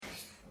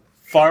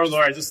Father,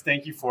 Lord, I just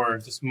thank you for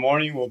this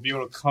morning. We'll be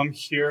able to come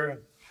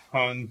here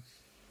on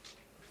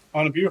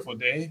a beautiful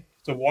day.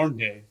 It's a warm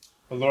day.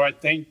 But Lord, I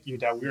thank you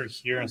that we are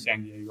here in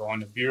San Diego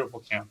on a beautiful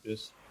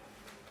campus.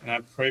 And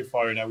I pray,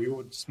 Father, that we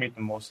will just make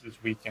the most of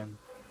this weekend.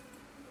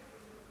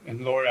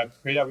 And Lord, I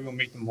pray that we will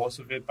make the most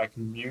of it by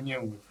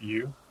communion with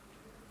you,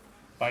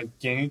 by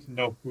getting to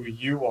know who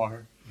you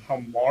are, how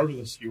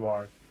marvelous you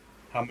are,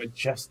 how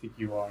majestic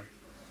you are.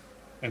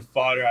 And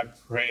Father, I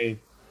pray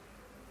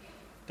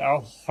that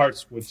our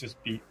hearts would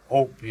just be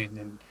open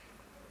and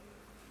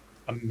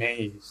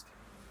amazed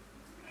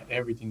at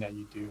everything that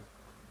you do.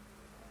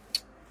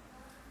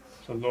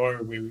 So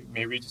Lord,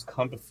 may we just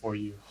come before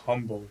you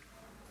humbled,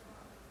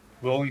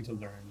 willing to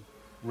learn,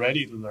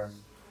 ready to learn,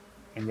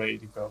 and ready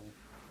to go.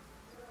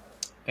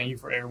 Thank you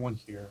for everyone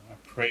here. I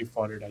pray,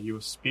 Father, that you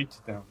will speak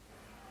to them,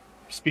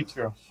 speak to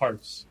their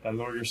hearts, that,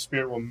 Lord, your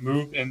Spirit will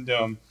move in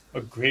them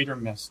a greater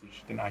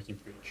message than I can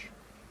preach.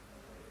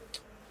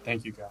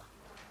 Thank you, God.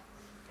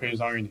 Praise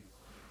on your name.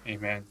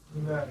 Amen.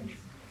 Amen.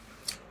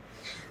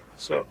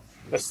 So,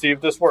 let's see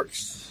if this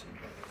works.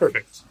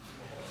 Perfect.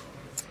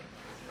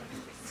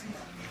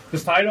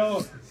 This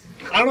title,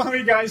 I don't know how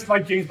many guys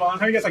like James Bond.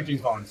 How many guys like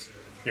James Bond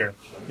here?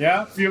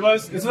 Yeah? A few of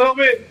us? It's a little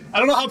bit, I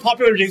don't know how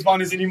popular James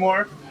Bond is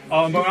anymore.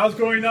 But when I was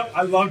growing up,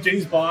 I loved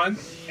James Bond.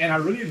 And I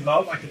really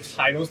loved like the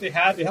titles they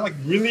had. They had like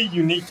really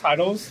unique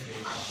titles.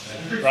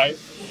 Right?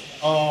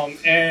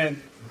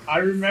 And I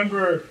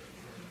remember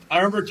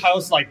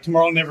titles like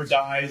Tomorrow Never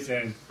Dies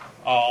and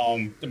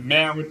The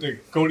Man with the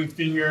Golden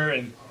Finger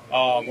and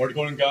or The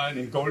Golden Gun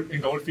and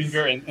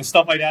Goldfinger and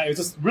stuff like that. It was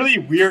just really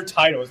weird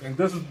titles. And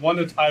this is one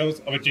of the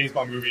titles of a James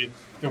Bond movie.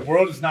 The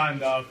World Is Not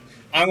Enough.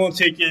 I'm going to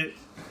take it.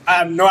 I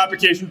have no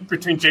application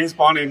between James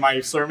Bond and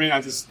my sermon.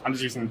 I'm just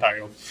using the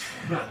title.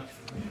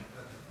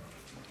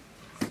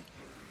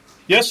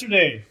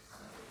 Yesterday,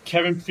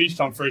 Kevin preached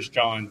on 1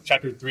 John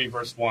chapter 3,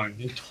 verse 1.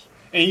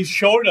 And he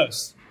showed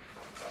us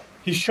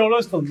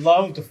the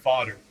love of the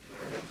Father.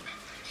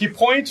 He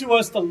pointed to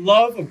us the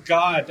love of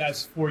God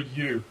that's for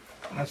you,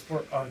 that's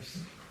for us,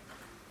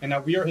 and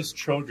that we are his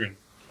children.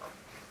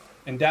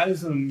 And that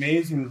is an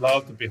amazing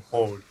love to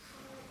behold.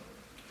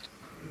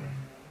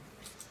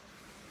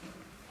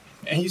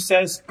 And he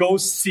says, go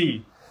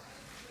see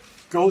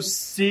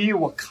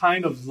what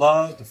kind of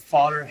love the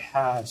Father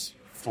has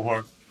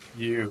for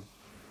you.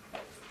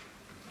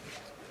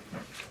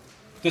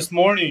 This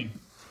morning,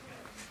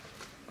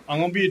 I'm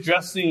going to be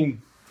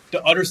addressing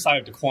the other side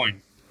of the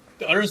coin.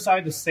 The other side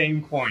of the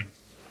same coin.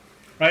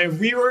 Right? If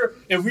we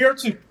are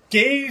to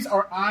gaze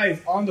our eyes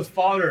on the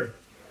Father,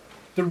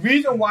 the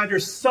reason why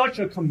there's such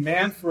a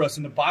command for us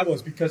in the Bible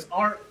is because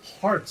our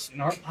hearts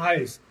and our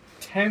eyes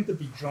tend to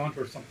be drawn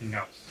towards something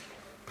else.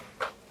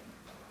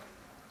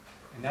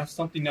 And that's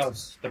something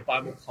else the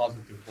Bible calls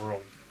it the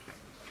world.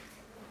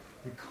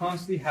 We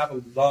constantly have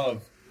a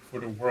love for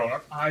the world.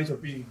 Our eyes are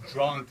being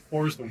drawn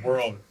towards the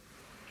world.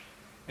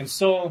 And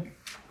so,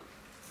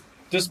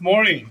 this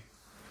morning,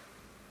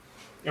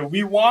 if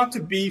we want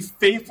to be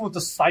faithful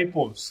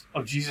disciples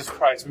of Jesus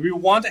Christ, if we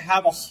want to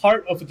have a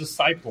heart of a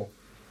disciple,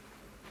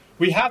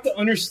 we have to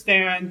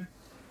understand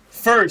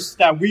first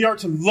that we are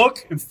to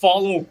look and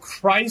follow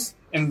Christ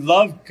and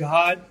love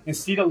God and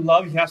see the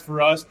love he has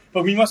for us,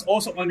 but we must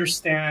also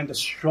understand the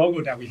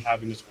struggle that we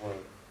have in this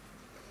world.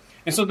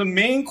 And so the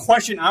main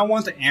question I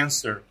want to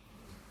answer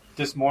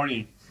this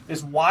morning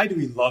is, why do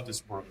we love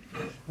this world?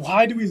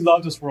 Why do we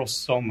love this world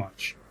so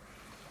much?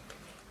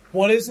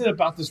 What is it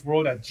about this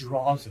world that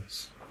draws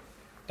us,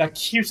 that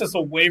keeps us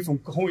away from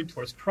going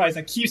towards Christ,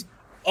 that keeps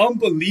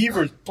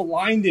unbelievers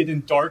blinded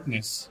in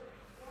darkness?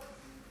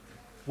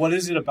 What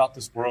is it about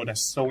this world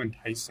that's so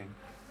enticing?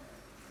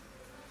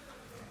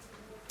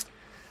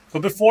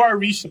 But before I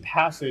reach the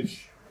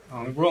passage,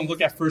 we're going to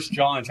look at 1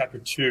 John chapter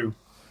 2.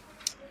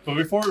 But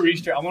before we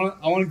reach there, I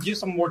want to give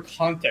some more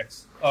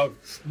context of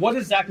what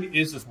exactly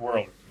is this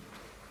world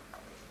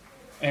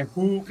and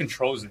who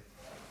controls it.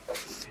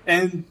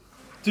 And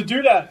to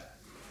do that,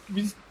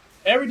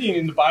 everything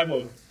in the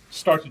Bible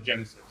starts with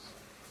Genesis.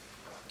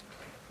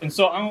 And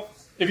so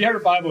if you have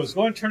your Bibles,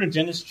 go and turn to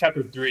Genesis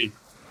chapter 3.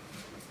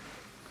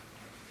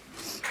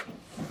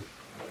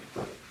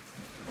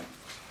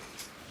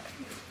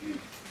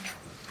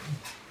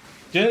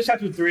 Genesis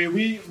chapter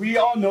 3, we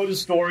all know the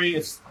story.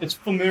 It's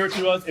familiar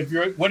to us.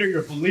 Whether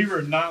you're a believer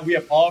or not, we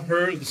have all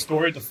heard the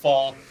story of the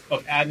fall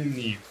of Adam and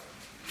Eve.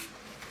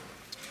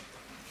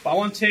 But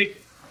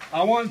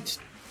I want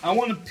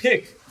to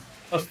pick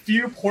a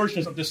few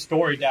portions of this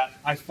story that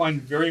I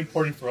find very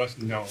important for us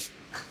to know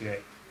today.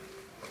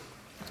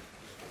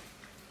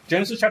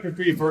 Genesis chapter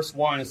 3, verse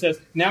 1, it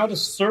says, "Now the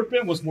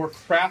serpent was more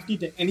crafty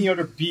than any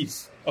other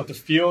beast of the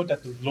field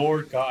that the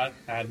Lord God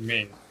had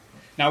made."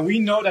 Now we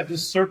know that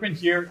this serpent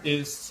here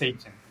is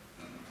Satan.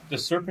 The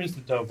serpent is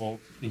the devil,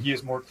 and he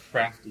is more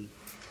crafty.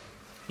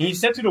 And he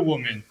said to the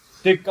woman,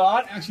 "Did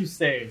God actually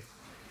say,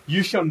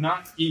 'You shall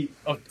not eat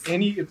of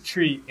any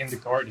tree in the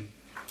garden'?"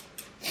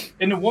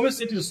 And the woman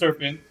said to the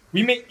serpent,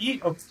 "We may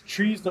eat of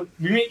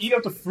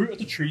the fruit of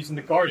the trees in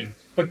the garden.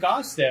 But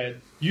God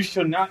said, You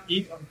shall not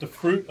eat of the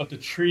fruit of the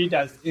tree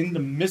that is in the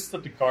midst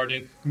of the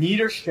garden,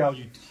 neither shall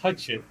you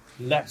touch it,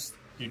 lest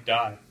you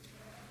die.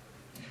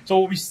 So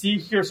what we see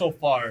here so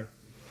far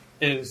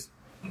is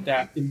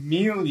that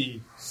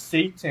immediately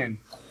Satan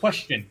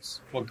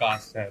questions what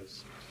God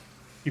says.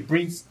 He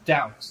brings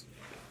doubt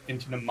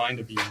into the mind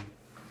of Eve.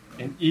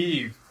 And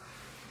Eve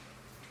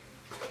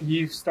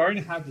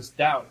started to have this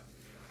doubt,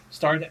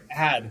 started to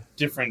add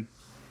different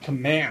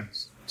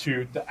commands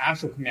to the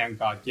actual command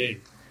God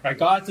gave. Right?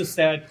 God just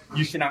said,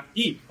 you should not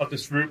eat of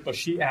this fruit, but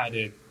she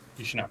added,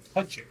 you should not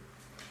touch it.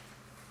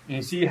 And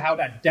you see how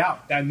that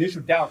doubt, that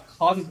initial doubt,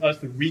 causes us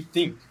to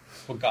rethink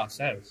what God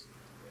says.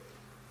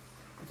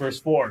 Verse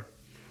 4,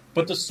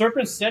 but the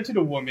serpent said to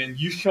the woman,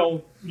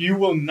 you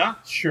will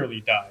not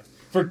surely die.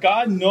 For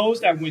God knows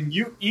that when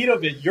you eat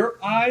of it, your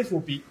eyes will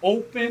be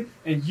open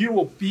and you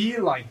will be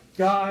like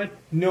God,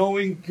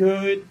 knowing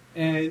good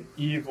and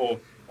evil.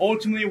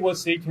 Ultimately, what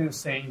Satan is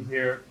saying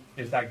here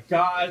is that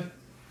God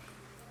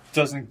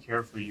doesn't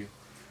care for you.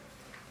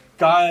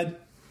 God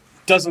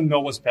doesn't know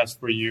what's best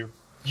for you.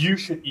 You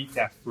should eat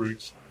that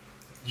fruit.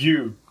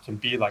 You can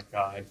be like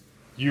God.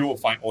 You will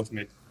find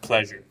ultimate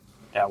pleasure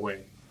that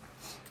way.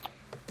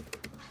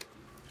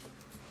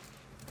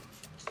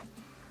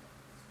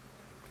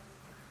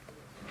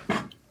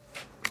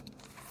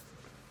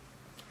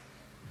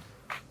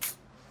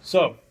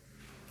 So,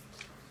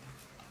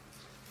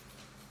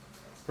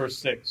 verse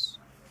 6.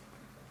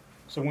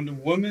 So when the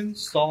woman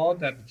saw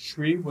that the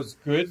tree was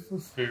good for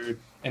food,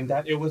 and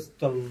that it was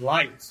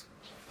delight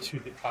to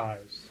the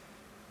eyes,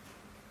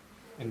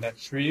 and that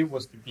tree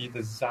was to be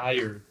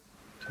desired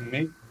to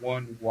make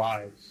one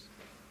wise,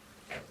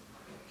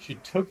 she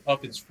took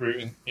of its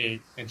fruit and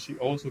ate, and she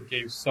also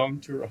gave some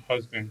to her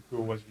husband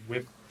who was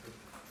with her,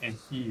 and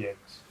he ate.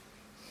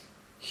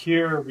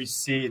 Here we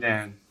see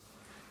then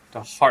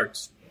the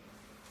heart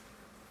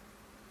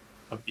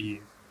of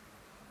Eve,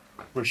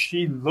 where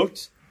she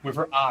looked with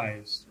her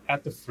eyes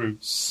at the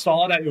fruit,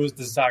 saw that it was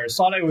desired,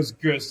 saw that it was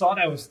good, saw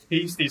that it was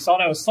tasty, saw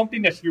that it was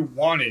something that she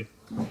wanted.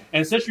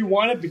 And it said she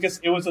wanted because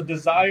it was a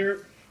desire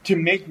to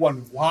make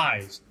one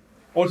wise.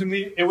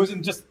 Ultimately, it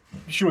wasn't just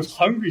she was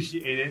hungry,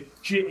 she ate it.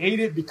 She ate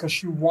it because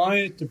she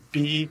wanted to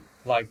be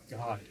like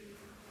God.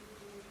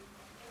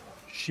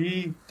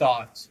 She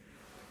thought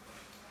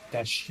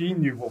that she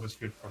knew what was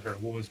good for her,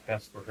 what was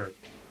best for her.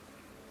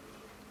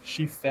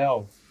 She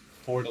fell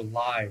for the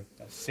lie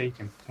that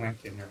Satan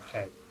planted in her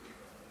head.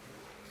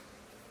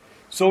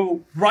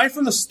 So right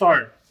from the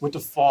start with the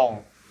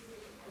fall,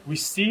 we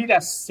see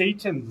that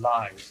Satan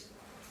lies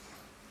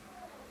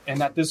and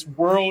that this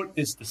world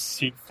is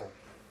deceitful.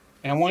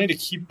 And I want you to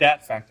keep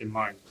that fact in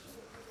mind.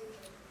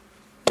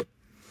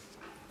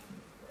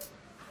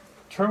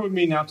 Turn with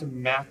me now to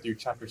Matthew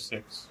chapter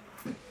 6.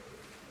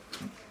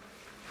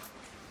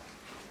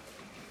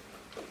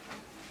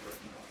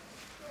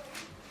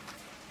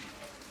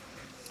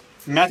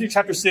 In Matthew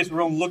chapter 6, we're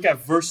going to look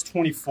at verse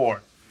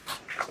 24.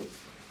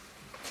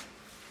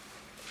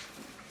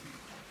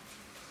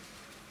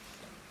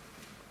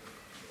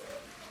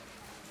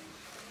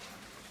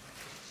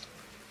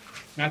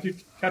 Matthew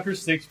chapter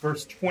 6,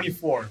 verse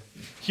 24.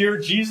 Here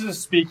Jesus is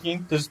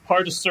speaking. This is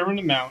part of the Sermon on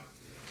the Mount.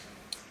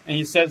 And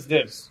he says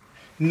this,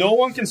 no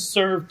one can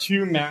serve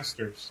two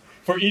masters,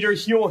 for either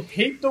he will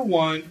hate the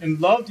one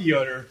and love the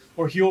other,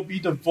 or he will be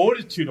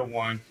devoted to the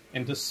one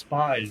and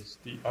despise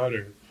the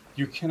other.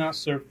 You cannot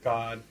serve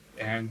God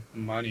and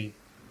money.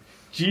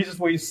 Jesus,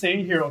 what he's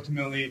saying here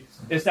ultimately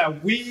is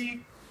that we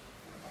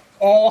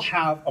all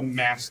have a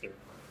master.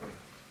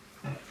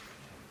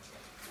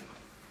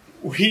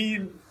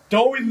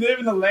 Though we live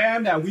in a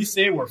land that we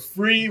say we're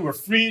free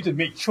to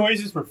make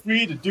choices, we're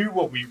free to do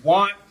what we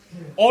want.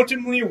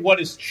 Ultimately, what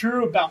is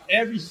true about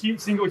every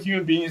single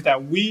human being is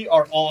that we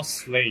are all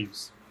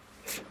slaves.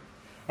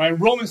 Right? In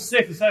Romans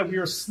 6, it said we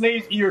are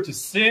slaves either to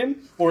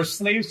sin or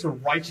slaves to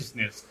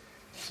righteousness.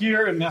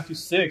 Here in Matthew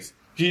 6,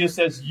 Jesus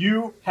says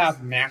you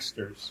have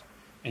masters,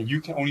 and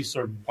you can only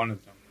serve one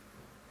of them.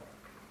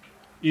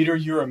 Either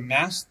your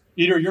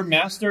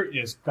master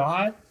is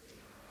God,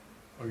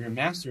 or your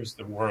master is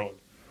the world.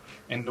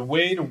 And the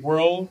way the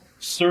world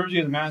serves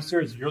you as master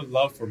is your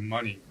love for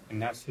money.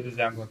 And that's his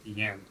example at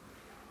the end.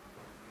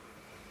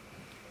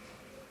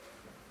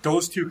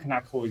 Those two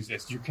cannot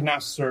coexist. You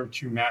cannot serve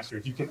two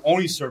masters. You can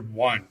only serve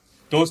one.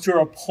 Those two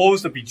are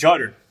opposed of each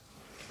other.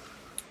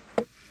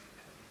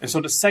 And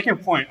so the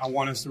second point I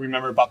want us to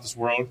remember about this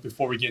world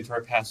before we get into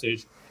our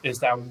passage is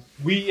that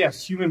we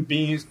as human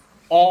beings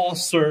all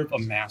serve a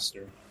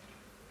master.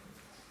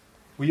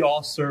 We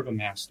all serve a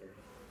master.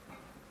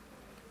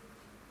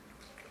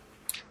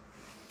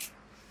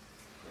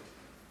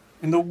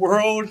 And the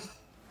world,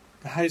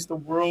 guys, the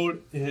world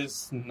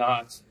does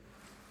not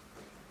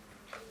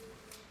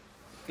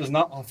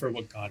offer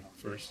what God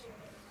offers.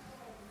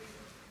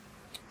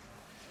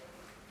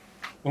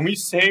 When we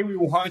say we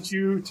want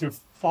you to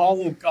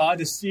follow God,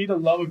 to see the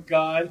love of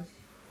God,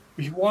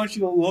 we want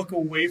you to look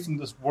away from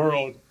this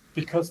world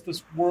because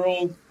this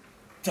world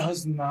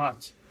does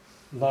not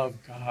love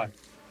God.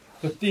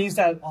 The things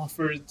that it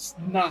offers, it's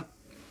not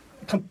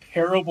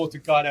comparable to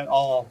God at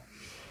all.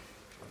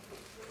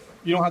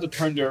 You don't have to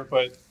turn there,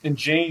 but in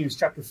James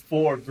chapter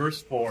 4,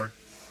 verse 4,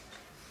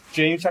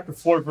 James chapter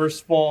 4,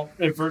 verse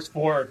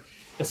 4,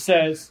 it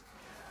says,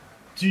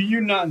 "Do you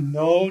not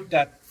know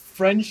that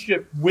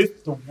friendship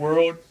with the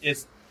world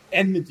is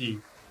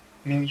enmity?"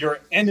 Meaning you're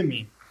an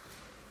enemy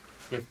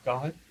with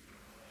God.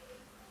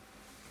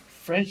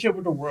 Friendship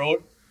with the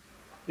world.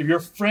 If you're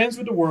friends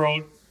with the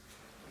world,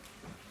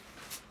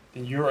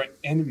 then you're an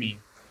enemy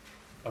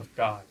of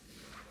God.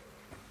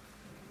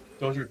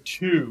 Those are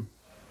two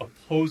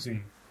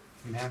opposing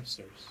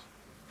masters.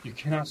 You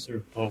cannot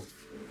serve both.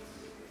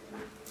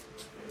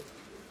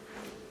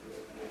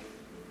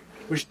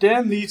 Which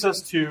then leads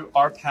us to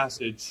our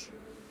passage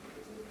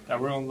that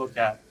we're going to look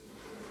at.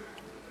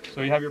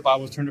 So you have your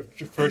Bibles, turn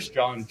to 1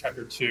 John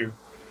chapter 2.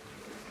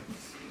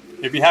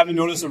 If you haven't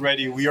noticed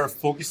already, we are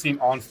focusing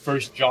on 1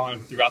 John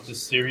throughout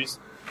this series.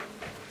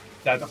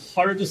 That the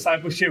heart of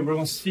discipleship, we're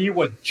going to see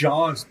what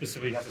John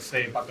specifically has to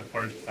say about the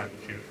heart of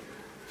discipleship.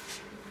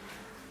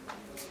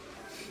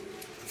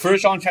 1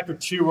 John chapter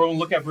 2, we're going to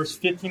look at verse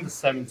 15 to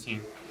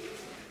 17.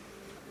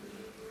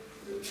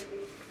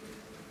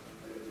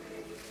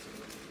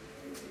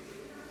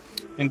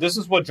 And this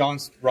is what John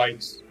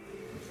writes.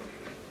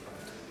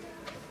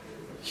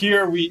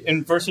 Here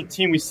in verse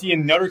 15, we see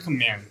another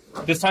command.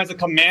 This time it's a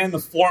command in the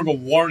form of a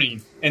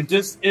warning. And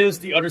this is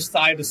the other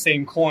side of the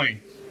same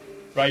coin.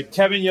 Right?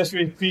 Kevin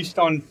yesterday preached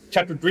on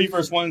chapter 3,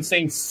 verse 1,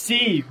 saying,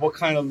 "See what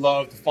kind of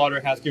love the Father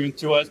has given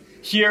to us."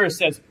 Here it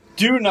says,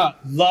 "Do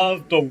not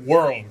love the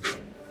world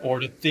or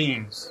the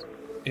things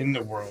in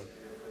the world.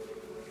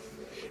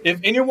 If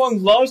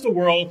anyone loves the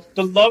world,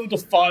 the love of the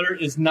Father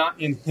is not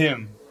in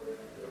him.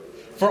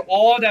 For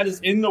all that is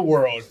in the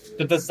world,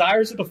 the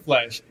desires of the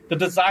flesh, the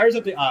desires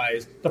of the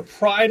eyes, the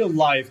pride of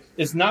life,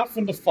 is not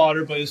from the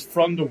Father, but is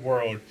from the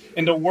world.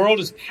 And the world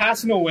is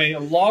passing away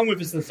along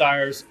with its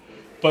desires,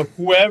 but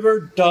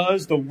whoever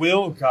does the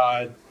will of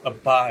God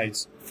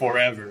abides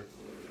forever."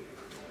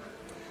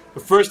 The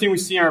first thing we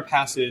see in our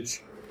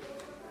passage,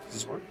 does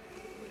this work?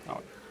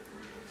 Oh.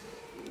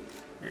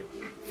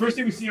 First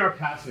thing we see in our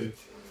passage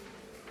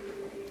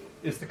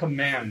is the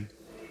command.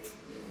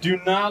 Do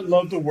not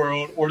love the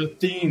world or the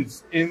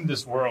things in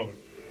this world.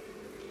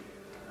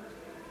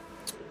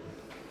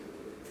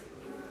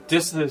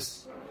 This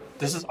is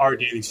our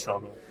daily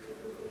struggle.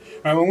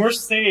 Right, when we're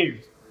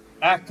saved,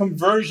 at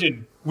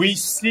conversion, we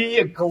see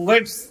a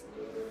glimpse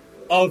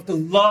of the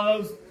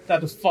love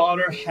that the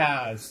Father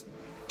has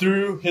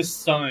through His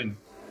Son.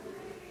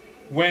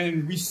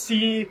 When we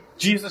see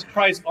Jesus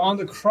Christ on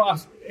the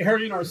cross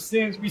bearing our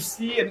sins, we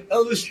see an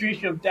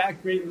illustration of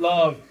that great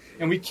love.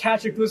 And we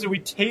catch a glimpse and we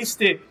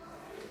taste it.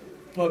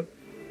 But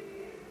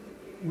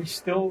we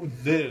still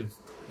live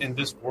in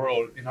this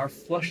world, in our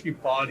fleshly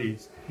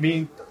bodies.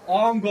 Meaning,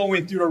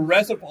 ongoing through the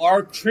rest of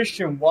our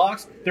Christian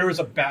walks, there is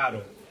a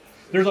battle.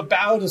 There's a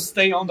battle to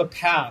stay on the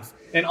path.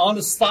 And on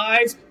the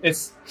sides,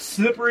 it's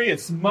slippery,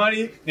 it's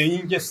muddy, and you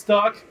can get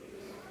stuck.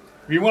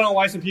 If you want to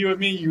watch some people with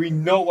me, you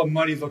know what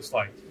muddy looks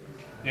like.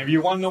 And if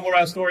you want to know more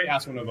about that story,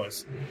 ask one of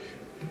us.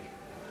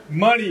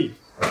 Muddy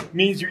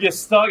means you get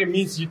stuck. It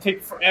means you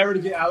take forever to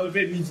get out of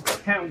it. It means you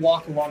can't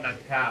walk along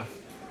that path.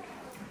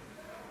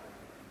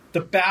 The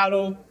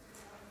battle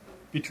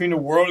between the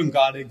world and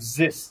God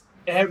exists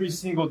every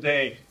single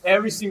day,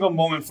 every single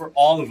moment for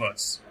all of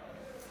us.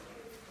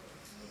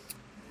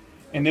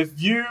 And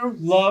if you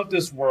love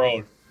this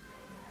world,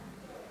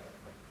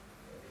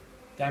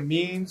 that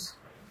means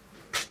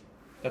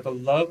that the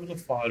love of the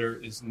Father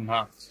is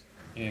not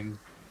in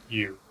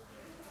you.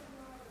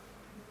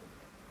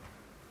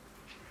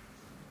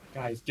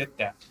 Guys, get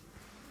that.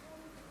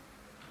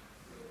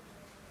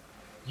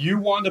 If you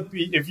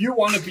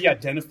want to be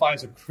identified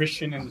as a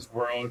Christian in this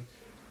world,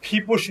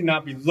 people should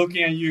not be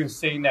looking at you and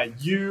saying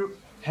that you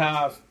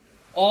have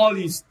all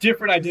these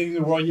different identities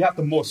in the world. You have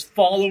the most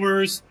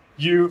followers.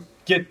 You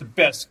get the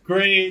best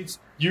grades.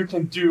 You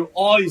can do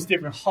all these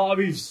different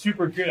hobbies.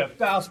 Super good at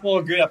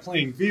basketball, good at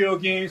playing video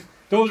games.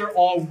 Those are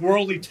all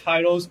worldly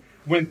titles.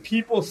 When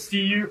people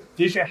see you,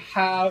 they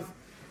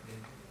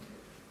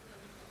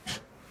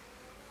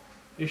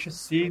should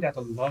see that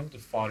the love of the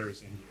Father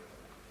is in you.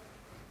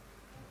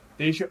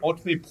 They should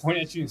ultimately point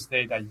at you and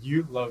say that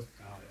you love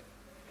God.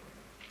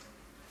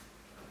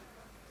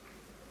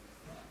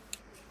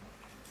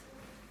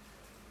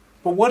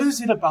 But what is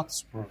it about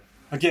this world?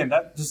 Again,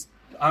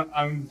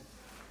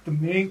 the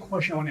main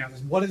question I want to ask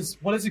is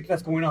what is it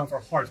that's going on with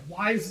our hearts?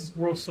 Why is this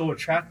world so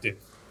attractive?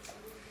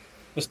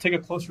 Let's take a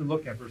closer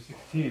look at verse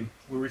 16,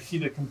 where we see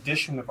the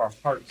condition of our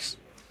hearts.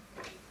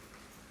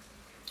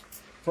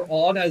 For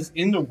all that is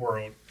in the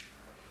world,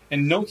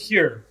 and note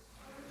here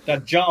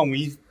that John,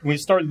 when we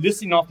start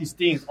listing off these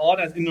things, all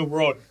that's in the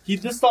world, he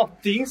lists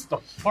off things of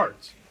the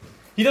heart.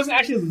 He doesn't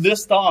actually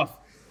list off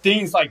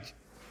things like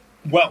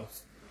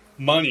wealth,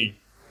 money,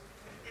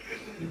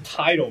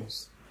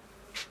 titles.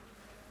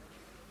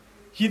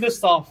 He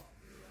lists off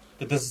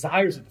the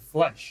desires of the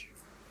flesh,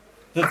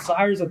 the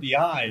desires of the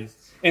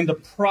eyes, and the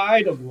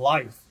pride of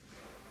life.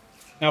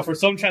 Now, for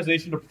some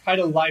translation, the pride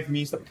of life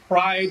means the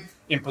pride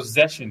in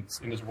possessions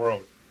in this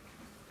world.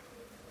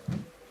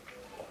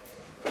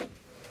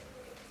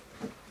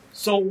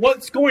 So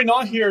what's going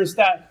on here is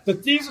that the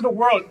things of the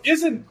world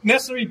isn't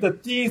necessarily the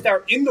things that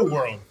are in the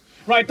world,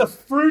 right? The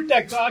fruit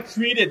that God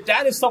created,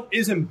 that itself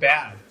isn't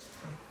bad.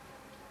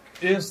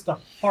 It is the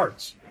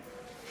heart,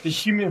 the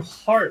human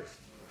heart,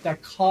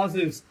 that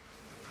causes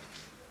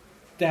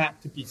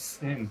that to be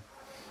sin.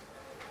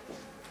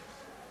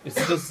 It's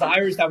the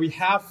desires that we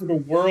have for the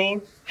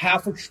world,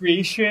 have for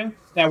creation,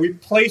 that we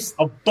place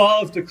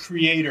above the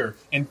Creator.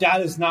 And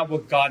that is not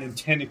what God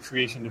intended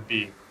creation to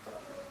be.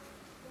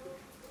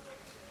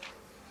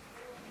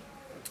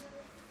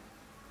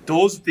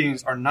 Those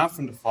things are not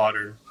from the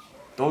Father.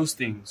 Those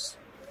things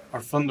are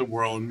from the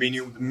world.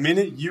 Meaning, the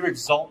minute you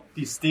exalt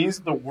these things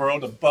of the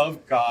world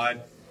above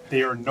God,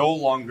 they are no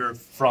longer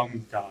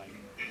from God.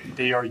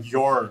 They are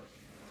your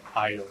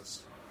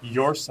idols,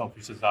 your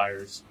selfish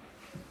desires.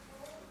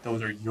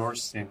 Those are your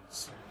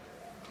sins.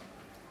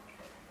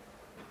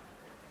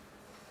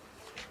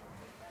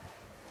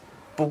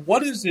 But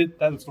what is it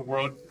that is the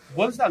world?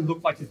 What does that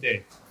look like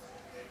today?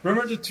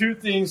 Remember the two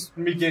things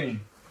from the beginning.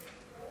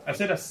 I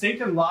said that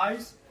Satan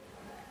lies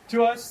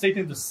to us.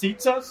 Satan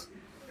deceives us.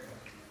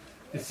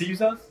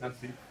 Deceives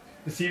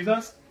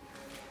us.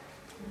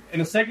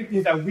 And the second thing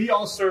is that we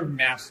all serve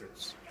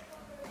masters.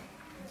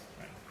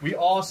 We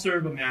all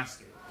serve a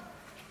master.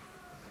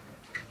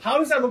 How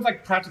does that look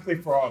like practically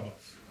for all of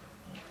us?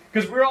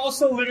 Because we're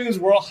also living in this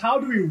world. How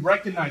do we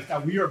recognize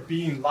that we are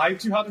being lied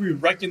to? How do we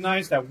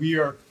recognize that we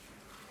are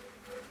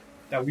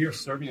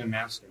serving a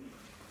master?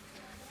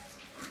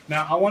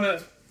 Now, I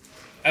want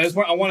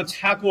to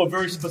tackle a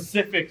very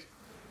specific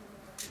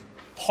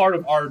part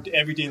of our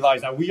everyday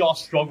lives that we all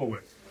struggle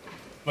with.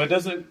 But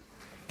it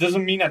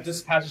doesn't mean that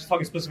this passage is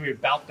talking specifically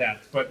about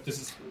that, but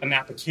this is an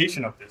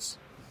application of this.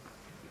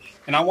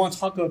 And I want to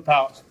talk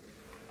about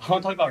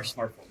our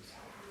smartphones.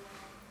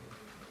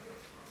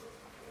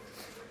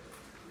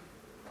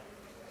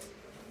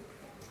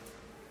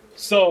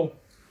 So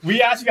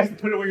we ask you guys to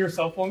put away your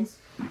cell phones.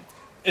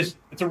 It's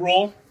a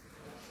rule.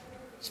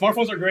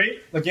 Smartphones are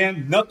great.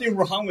 Again, nothing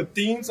wrong with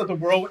things of the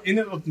world in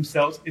and of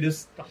themselves. It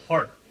is the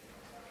heart.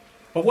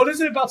 But what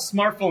is it about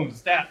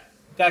smartphones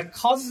that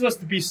causes us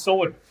to be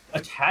so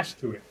attached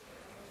to it?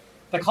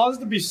 That causes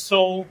us to be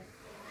so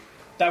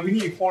that we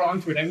need to hold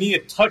on to it. I need to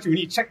touch it. We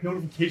need to check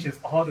notifications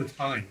all the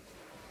time.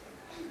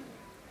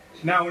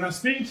 Now, when I'm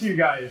speaking to you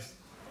guys,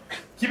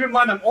 keep in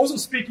mind I'm also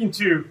speaking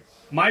to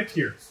my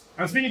peers.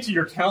 I'm speaking to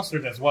your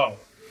counselors as well.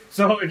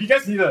 So if you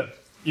guys need to,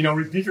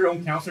 rebuke your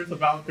own counselors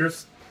about their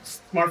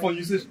smartphone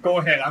usage, go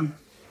ahead. I'm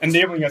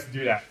enabling us to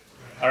do that.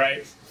 All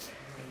right.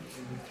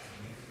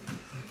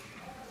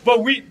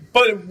 But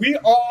we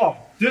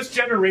all, this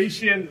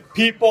generation,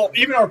 people,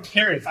 even our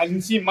parents, I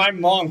can see my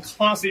mom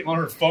constantly on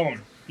her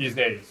phone these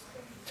days,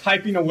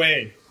 typing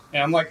away.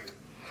 And I'm like,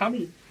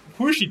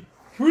 who is she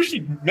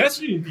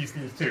messaging these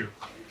things to?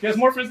 She has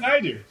more friends than I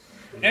do.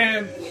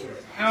 And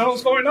I don't know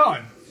what's going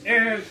on.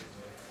 And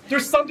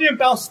there's something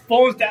about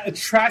phones that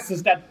attracts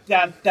us,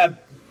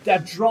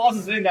 that draws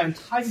us in, that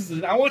entices us.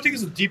 And I want to take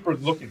us a deeper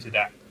look into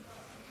that.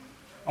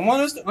 I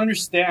want us to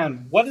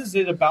understand what is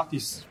it about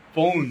these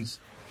phones,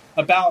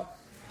 about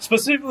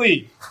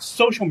specifically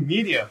social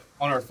media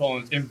on our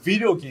phones and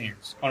video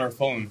games on our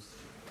phones,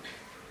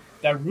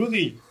 that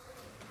really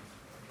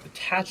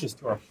attaches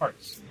to our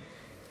hearts.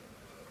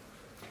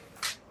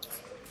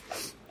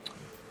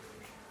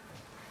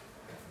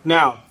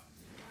 Now,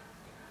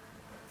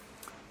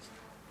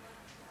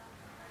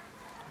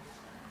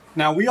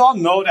 we all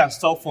know that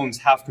cell phones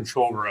have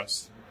control over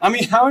us. I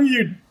mean, how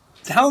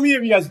many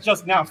of you guys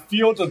just now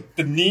feel the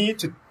need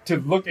to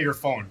look at your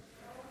phone?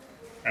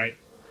 Right?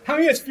 How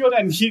many of you guys feel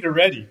that need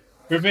already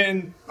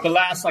within the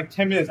last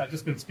 10 minutes I've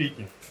just been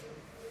speaking?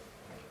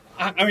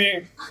 I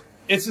mean,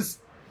 it's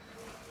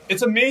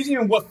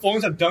amazing what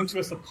phones have done to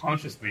us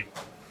subconsciously.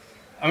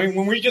 I mean,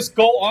 when we just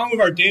go on with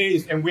our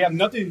days and we have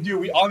nothing to do,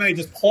 we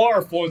automatically just pull out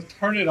our phones,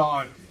 turn it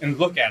on, and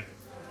look at it.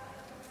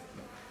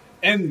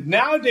 And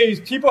nowadays,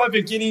 people have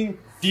been getting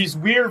these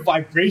weird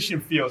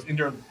vibration fields in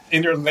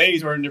their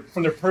legs or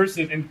from their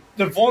person, and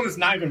the phone is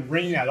not even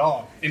ringing at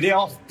all. And they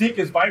all think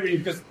it's vibrating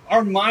because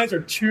our minds are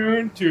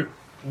tuned to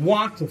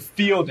want to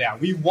feel that.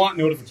 We want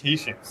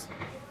notifications,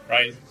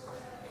 right?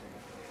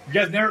 You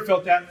guys never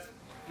felt that?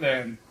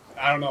 Then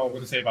I don't know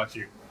what to say about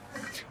you.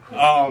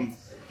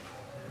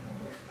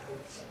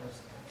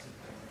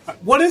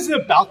 What is it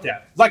about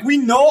that? We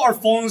know our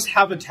phones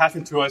have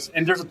attachment to us,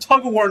 and there's a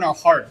tug of war in our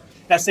heart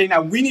that's saying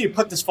that we need to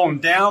put this phone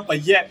down,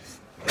 but yet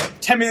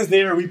 10 minutes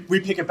later we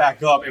pick it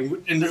back up,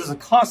 and there's a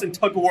constant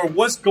tug of war.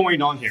 What's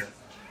going on here?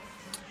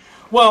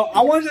 Well,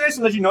 I wanted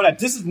to let you know that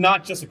this is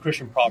not just a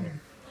Christian problem.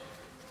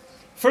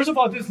 First of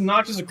all, this is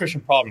not just a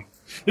Christian problem.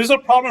 This is a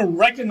problem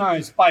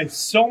recognized by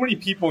so many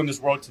people in this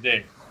world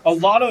today. A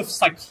lot of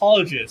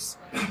psychologists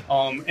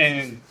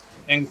and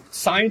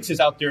scientists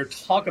out there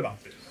talk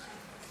about this.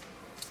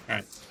 All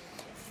right.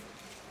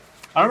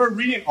 I remember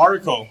reading an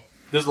article.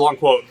 This is a long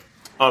quote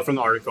from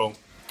the article.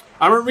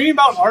 I remember reading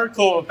about an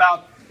article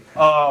about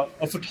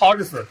a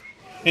photographer,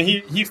 and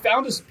he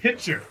found this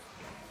picture.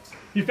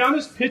 He found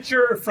this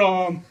picture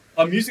from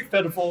a music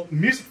festival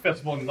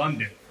in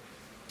London.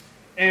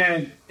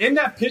 And in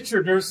that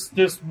picture, there's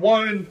this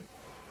one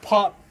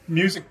pop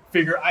music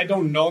figure. I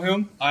don't know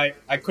him. I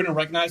couldn't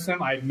recognize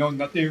him. I know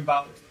nothing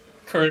about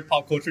current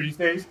pop culture these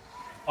days.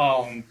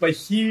 But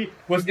he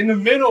was in the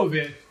middle of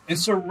it, and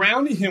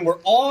surrounding him were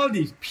all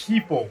these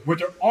people with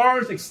their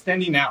arms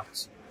extending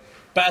out.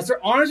 But as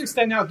their arms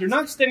extend out, they're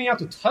not extending out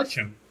to touch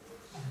him.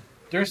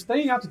 They're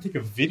extending out to take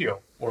a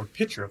video or a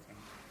picture of him.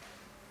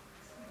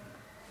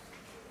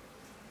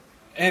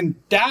 And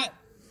that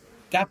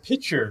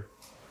picture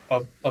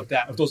of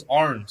those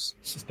arms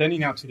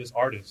extending out to this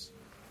artist,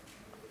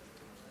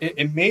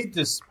 it made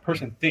this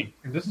person think.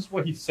 And this is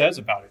what he says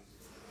about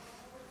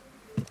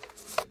it.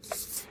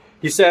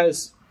 He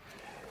says,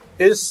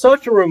 "It is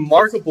such a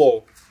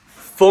remarkable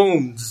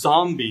foam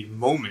zombie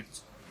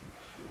moment.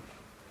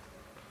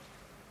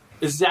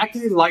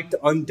 Exactly like the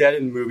Undead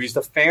in movies,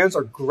 the fans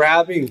are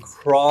grabbing and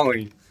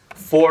crawling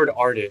for the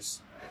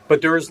artist,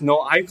 but there is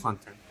no eye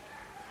contact.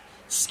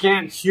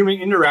 Scant human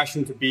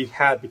interaction to be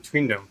had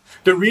between them.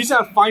 The reason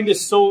I find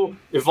this so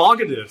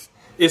evocative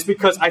is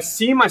because I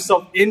see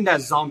myself in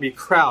that zombie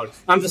crowd.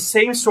 I'm the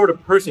same sort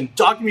of person,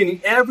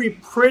 documenting every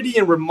pretty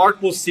and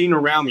remarkable scene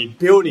around me,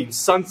 buildings,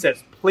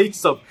 sunsets,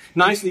 plates of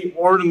nicely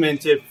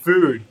ornamented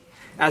food,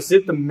 as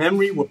if the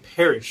memory would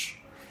perish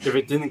if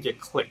it didn't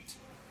get clicked.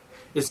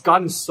 It's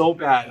gotten so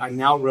bad, I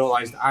now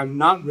realize I'm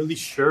not really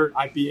sure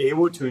I'd be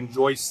able to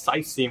enjoy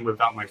sightseeing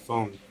without my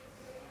phone.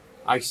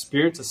 I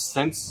experience a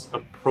sense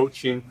of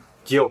approaching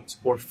guilt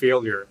or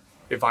failure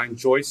if I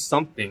enjoy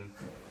something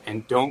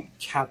and don't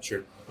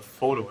capture a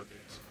photo of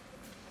it."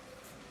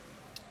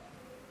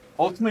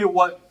 Ultimately,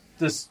 what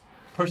this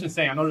person is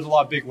saying, I know there's a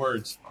lot of big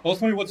words.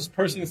 Ultimately, what this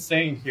person is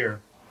saying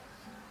here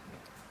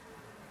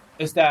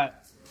is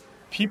that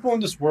people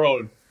in this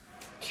world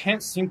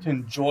can't seem to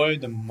enjoy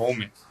the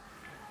moment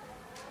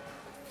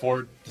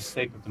for the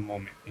sake of the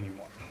moment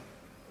anymore.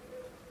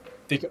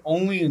 They can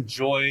only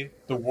enjoy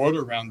the world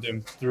around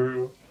them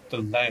through the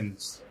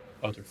lens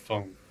of their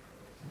phone.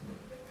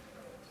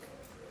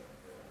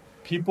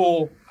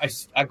 People,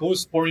 I go to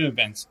sporting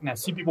events and I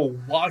see people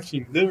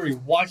literally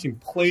watching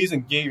plays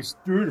and games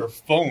through their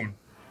phone,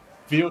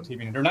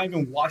 videotaping it. They're not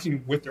even watching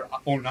it with their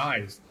own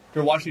eyes.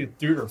 They're watching it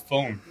through their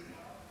phone.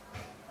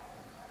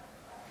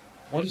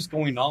 What is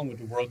going on with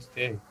the world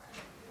today?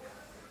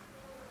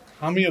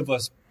 How many of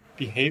us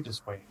behave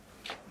this way?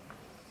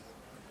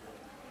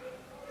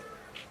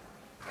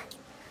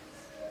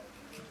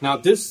 Now,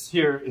 this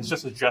here is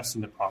just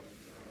addressing the problem.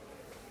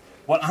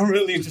 What I'm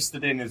really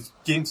interested in is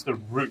getting to the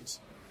root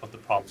of the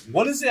problem.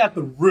 What is it at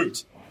the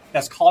root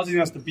that's causing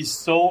us to be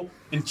so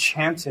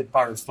enchanted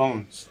by our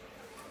phones?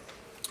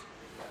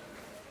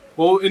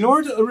 Well, in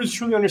order to really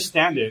truly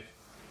understand it,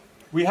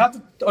 we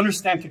have to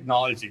understand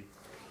technology,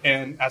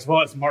 and as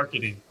well as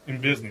marketing and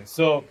business.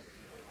 So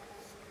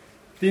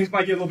things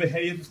might get a little bit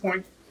heady at this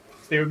point.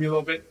 Stay with me a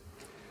little bit.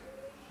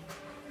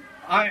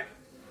 I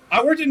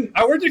worked in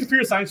the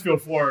computer science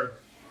field for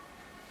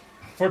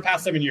the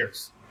past 7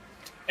 years.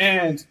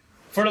 And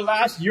for the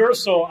last year or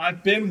so,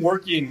 I've been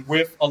working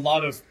with a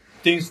lot of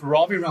things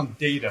revolving around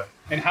data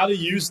and how to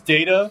use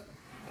data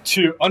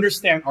to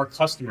understand our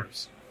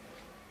customers.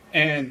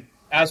 And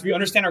as we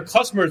understand our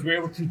customers, we're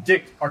able to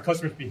predict our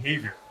customers'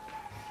 behavior.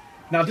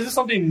 Now, this is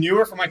something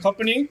newer for my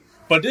company,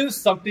 but this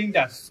is something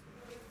that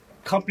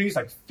companies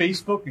like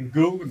Facebook and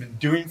Google have been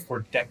doing for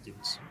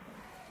decades.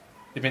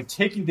 They've been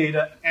taking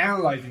data,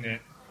 analyzing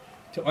it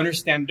to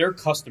understand their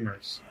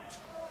customers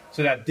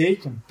so that they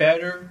can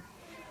better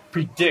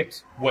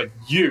predict what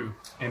you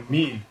and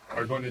me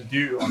are going to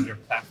do on their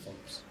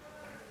platforms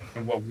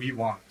and what we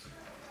want.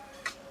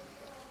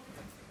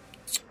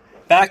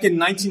 Back in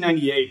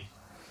 1998,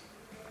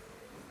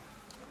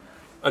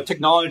 a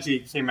technology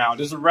came out.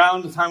 This is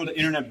around the time of the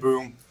internet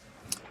boom.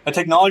 A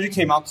technology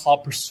came out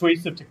called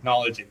persuasive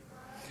technology.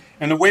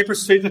 And the way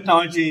persuasive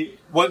technology,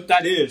 what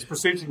that is,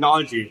 persuasive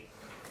technology,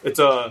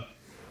 it's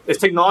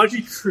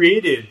technology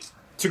created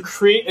to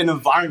create an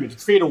environment,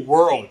 to create a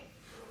world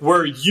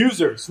where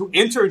users who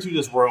enter into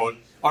this world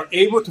are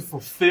able to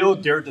fulfill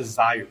their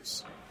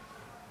desires.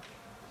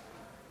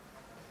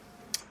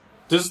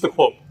 This is the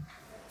quote.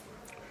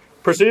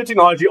 Persuasive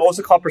technology,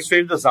 also called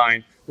persuasive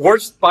design,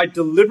 works by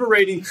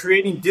deliberating,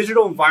 creating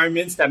digital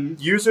environments that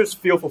users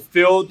feel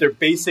fulfill their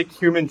basic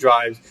human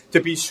drives to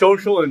be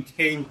social and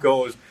attain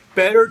goals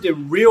better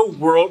than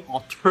real-world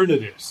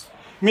alternatives.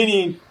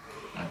 Meaning,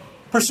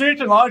 persuasive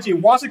technology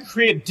wants to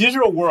create a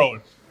digital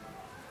world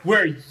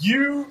where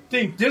you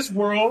think this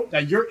world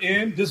that you're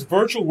in, this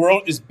virtual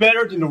world, is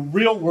better than the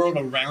real world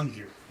around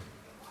you.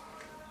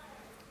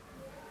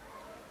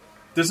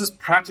 This is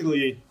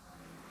practically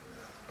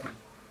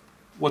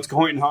what's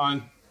going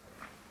on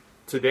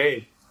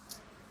today.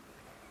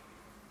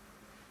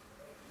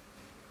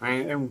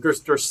 Right? And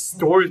there's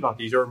stories about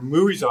these, there are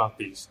movies about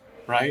these,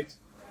 right?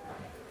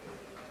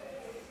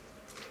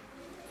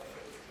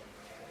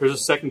 Here's a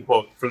second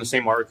quote from the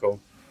same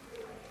article.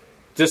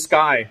 This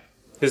guy,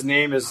 His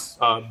name is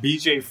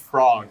BJ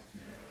Frog.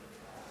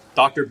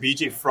 Dr.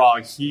 BJ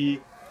Frog.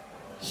 He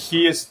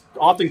is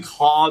often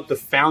called the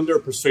founder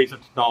of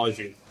persuasive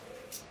technology,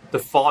 the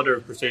father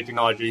of persuasive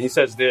technology. He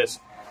says this: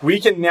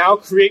 we can now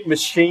create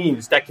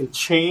machines that can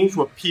change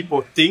what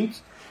people think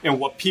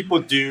and what people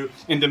do,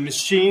 and the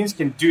machines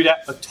can do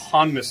that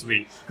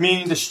autonomously.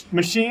 Meaning the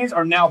machines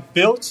are now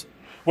built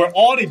where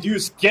all they do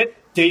is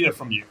get data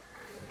from you.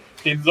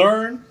 They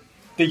learn,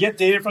 they get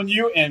data from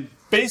you, and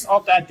based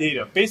off that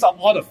data, based off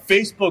all the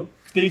Facebook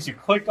things you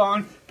click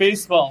on,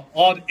 based off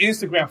all the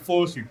Instagram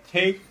photos you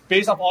take,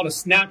 based off all the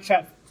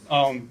Snapchat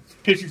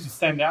pictures you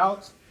send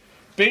out,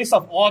 based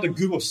off all the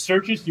Google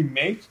searches you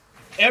make,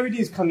 everything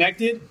is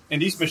connected,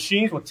 and these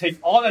machines will take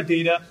all that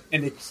data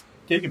and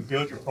they can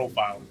build your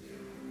profile.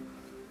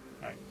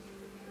 Right?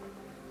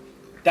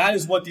 That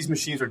is what these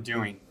machines are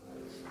doing.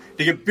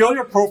 They can build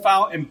your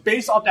profile, and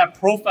based off that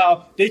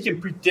profile, they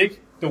can predict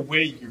the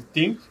way you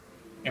think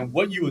and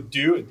what you would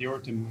do if they were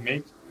to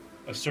make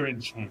a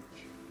certain change.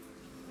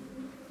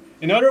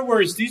 In other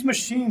words, these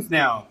machines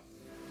now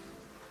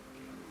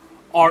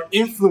are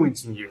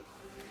influencing you.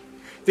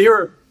 They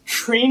are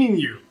training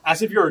you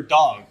as if you're a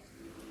dog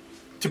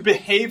to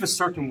behave a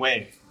certain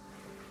way,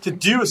 to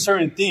do a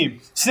certain thing,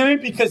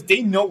 simply because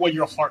they know what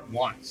your heart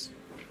wants.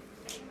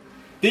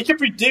 They can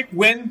predict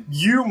when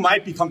you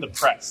might become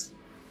depressed,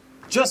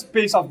 just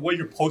based off what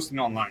you're posting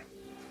online.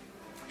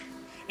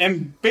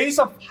 And based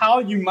off how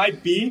you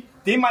might be,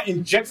 they might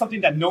inject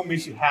something that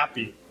makes you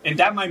happy, and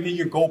that might make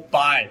you go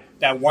buy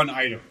that one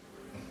item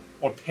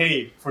or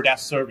pay for that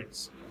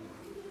service.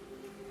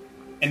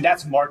 And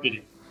that's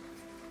marketing.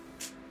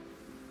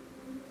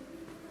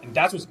 And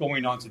that's what's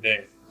going on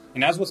today.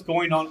 And that's what's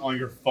going on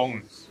your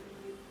phones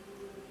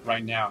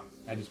right now,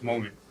 at this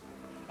moment.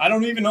 I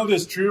don't even know if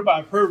this is true, but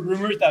I've heard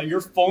rumors that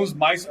your phone's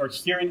mics are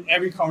hearing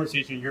every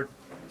conversation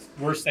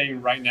we're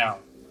saying right now.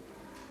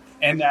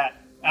 And that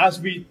as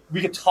we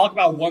can talk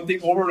about one thing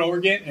over and over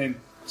again, and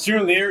sooner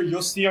or later,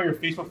 you'll see on your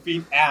Facebook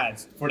feed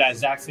ads for that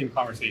exact same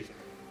conversation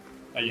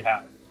that you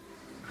have.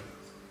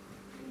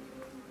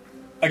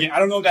 Again, I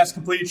don't know if that's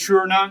completely true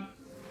or not,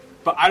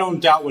 but I don't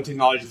doubt what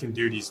technology can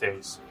do these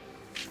days.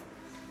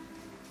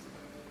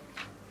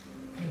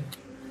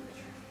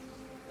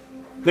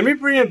 Let me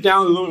bring it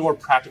down a little more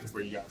practical for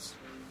you guys.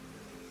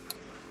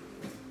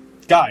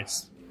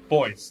 Guys,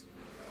 boys,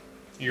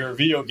 your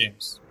video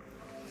games.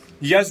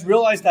 You guys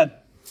realize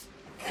that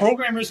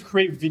programmers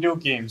create video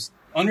games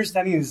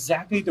understanding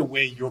exactly the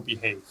way you'll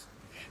behave.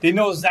 They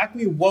know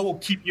exactly what will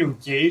keep you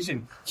engaged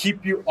and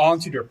keep you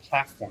onto their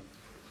platform.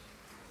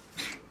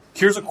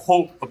 Here's a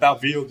quote about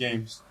video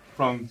games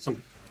for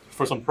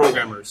some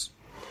programmers.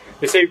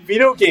 They say,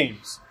 video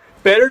games,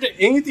 better than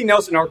anything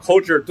else in our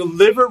culture,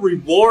 deliver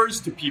rewards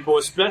to people,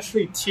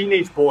 especially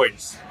teenage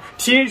boys.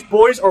 Teenage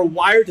boys are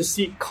wired to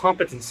seek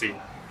competency,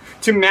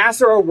 to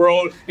master our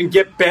world and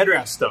get better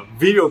at stuff.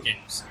 Video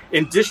games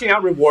and dishing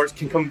out rewards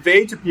can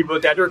convey to people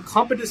that their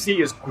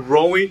competency is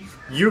growing.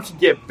 You can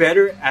get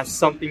better at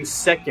something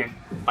second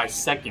by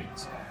second.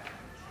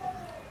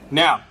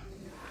 Now,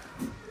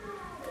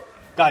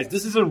 guys,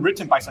 this isn't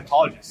written by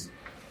psychologists.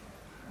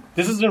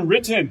 This isn't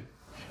written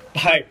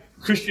by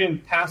Christian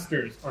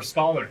pastors or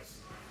scholars.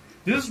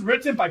 This is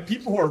written by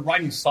people who are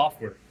writing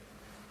software.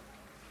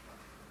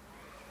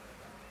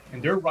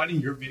 And they're writing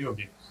your video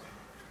games.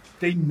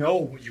 They know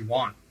what you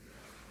want.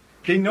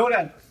 They know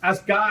that as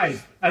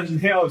guys, as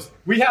males,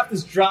 we have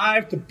this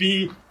drive to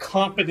be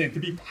competent, to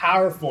be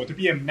powerful, to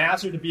be a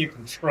master, to be in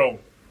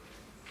control.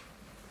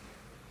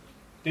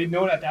 They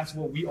know that that's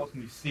what we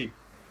ultimately seek.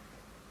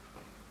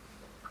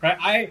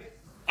 Right?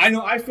 I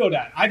know I feel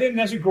that. I didn't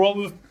necessarily grow up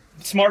with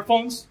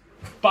smartphones,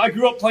 but I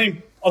grew up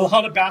playing a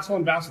lot of basketball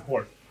and basketball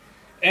court.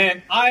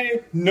 And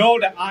I know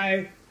that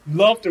I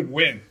love to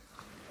win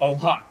a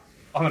lot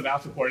on the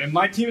basketball court. And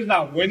my team is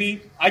not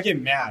winning, I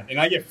get mad and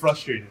I get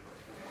frustrated.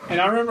 And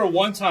I remember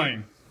one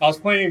time I was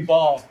playing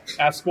ball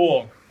at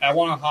school at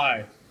Wana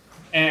High,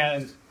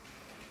 and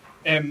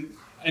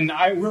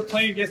we were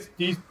playing against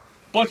these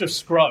bunch of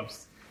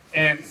scrubs.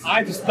 And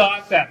I just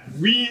thought that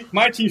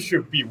my team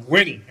should be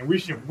winning, and we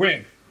should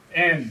win.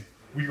 And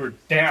we were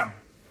down.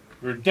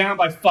 We were down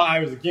by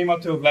 5. It was a game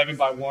up to 11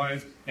 by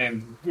 1.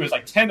 And it was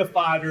like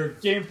 10-5. There was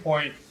a game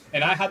point.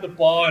 And I had the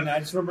ball, and I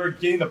just remember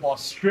getting the ball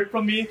stripped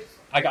from me.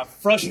 I got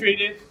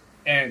frustrated,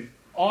 and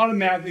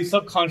automatically,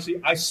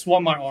 subconsciously, I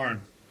swung my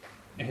arm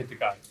and hit the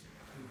guy.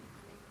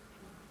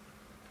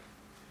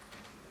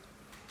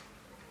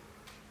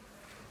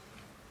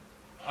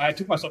 I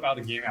took myself out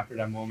of the game after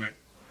that moment,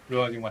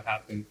 realizing what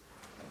happened.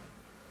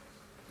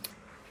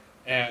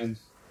 And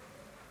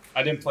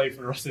I didn't play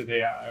for the rest of the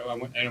day. I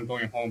ended up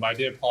going home, but I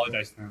did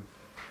apologize to him.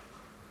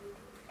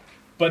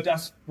 But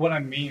that's what I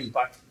mean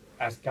by,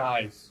 as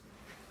guys,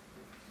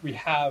 we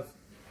have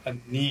a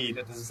need,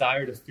 a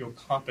desire to feel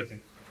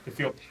competent, to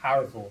feel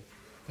powerful,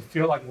 to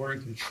feel like we're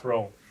in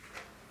control.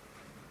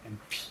 And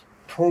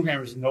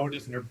programmers know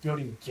this, and they're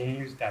building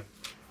games that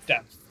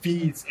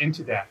feeds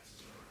into that.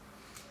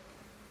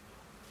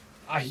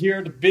 I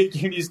hear the big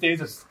game these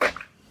days is a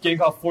game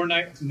called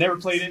Fortnite. Never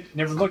played it,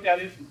 never looked at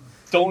it.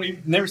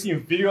 never seen a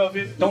video of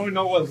it, don't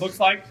know what it looks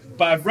like,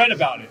 but I've read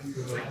about it.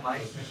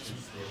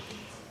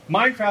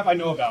 Minecraft I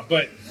know about,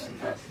 but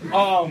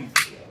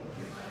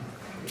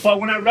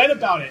when I read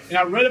about it, and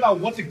I read about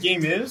what the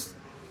game is,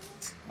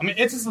 I mean,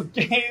 it's just a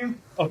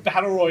game of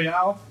battle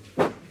royale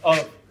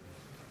of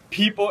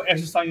people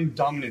exercising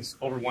dominance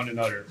over one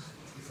another.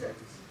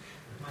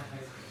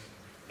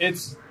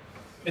 It's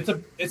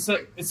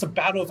a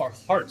battle of our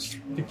hearts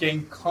to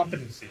gain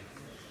competency.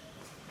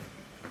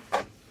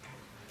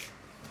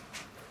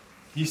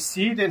 You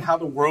see then how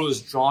the world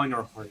is drawing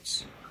our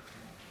hearts.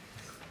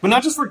 But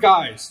not just for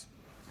guys.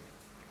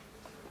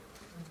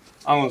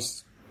 I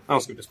almost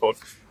skip this quote.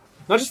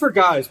 Not just for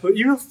guys, but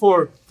even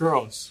for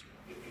girls.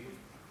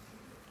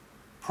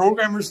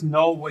 Programmers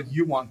know what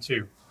you want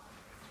too.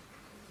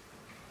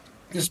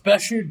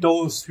 Especially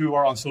those who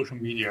are on social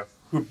media,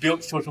 who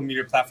built social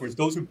media platforms,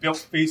 those who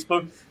built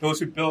Facebook, those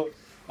who built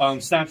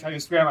Snapchat,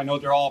 Instagram. I know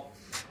they're all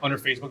under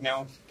Facebook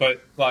now,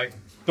 but like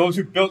those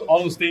who built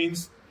all those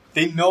things,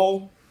 they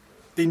know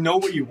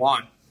what you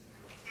want.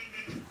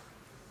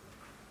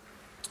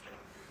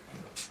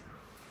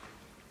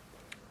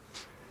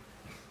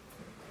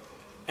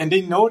 And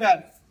they know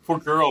that for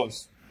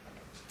girls,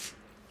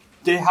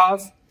 they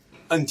have,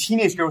 and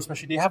teenage girls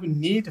especially, they have a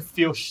need to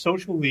feel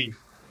socially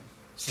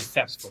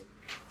successful.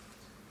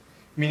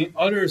 Meaning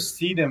others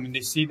see them and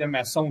they see them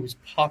as someone who's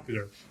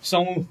popular,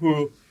 someone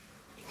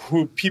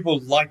who people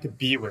like to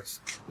be with,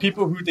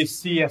 people who they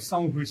see as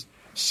someone who's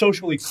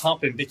socially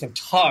competent. They can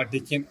talk, they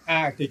can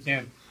act, they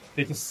can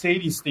say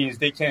these things,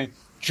 they can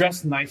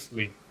dress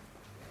nicely.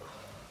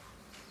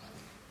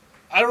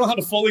 I don't know how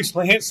to fully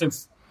explain it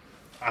since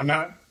I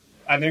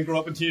didn't grow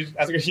up as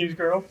a teenage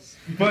girl,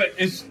 but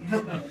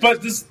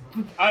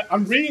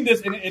I'm reading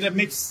this and it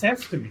makes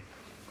sense to me,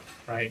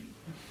 right?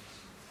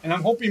 And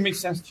I'm hoping it makes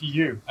sense to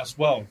you as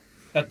well.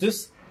 That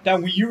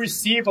when you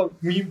receive when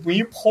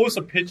you post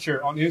a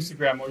picture on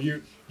Instagram or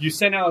you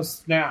send out a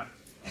snap,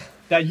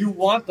 that you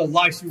want the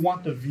likes, you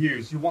want the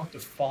views, you want the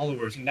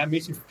followers, and that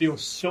makes you feel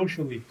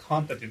socially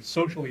competent,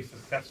 socially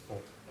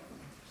successful.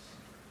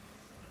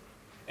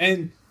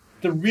 And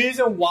the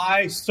reason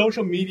why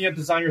social media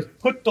designers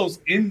put those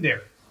in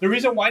there, the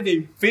reason why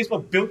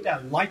Facebook built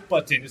that like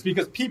button is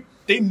because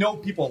they know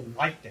people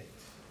like that,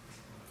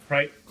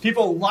 right?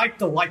 People like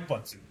the like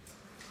button.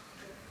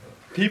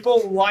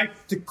 People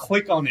like to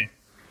click on it,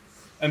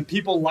 and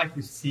people like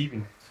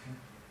receiving it.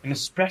 And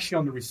especially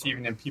on the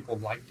receiving end, people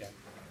like that.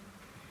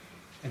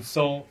 And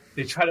so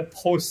they try to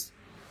post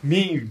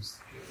memes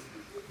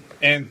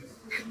and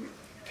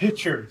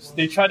pictures.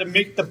 They try to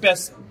make the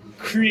best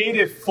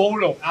creative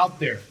photo out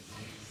there.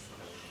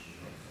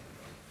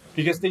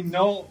 Because they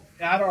know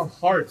at our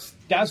hearts,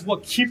 that's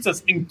what keeps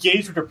us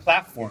engaged with their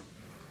platform.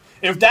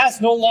 If that's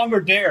no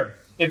longer there,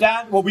 if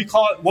that what we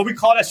call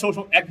that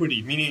social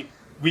equity, meaning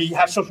we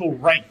have social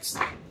rights.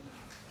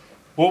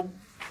 Well,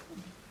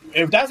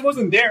 if that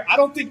wasn't there, I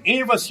don't think any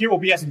of us here will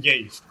be as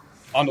engaged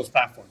on those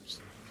platforms.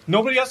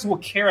 Nobody else will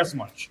care as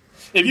much.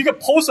 If you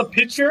could post a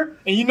picture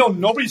and you know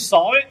nobody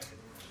saw it,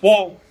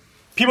 well,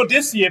 people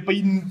did see it, but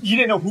you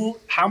didn't know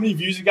how many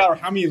views you got or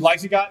how many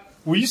likes you got,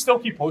 will you still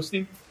keep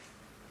posting?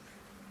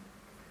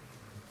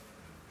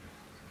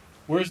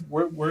 Where's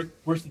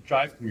the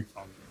drive coming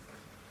from?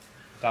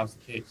 If that was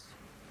the case.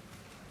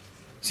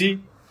 See,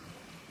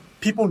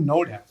 people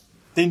know that.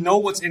 They know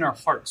what's in our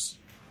hearts.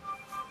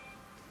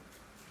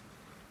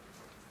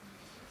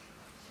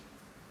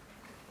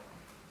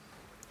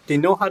 They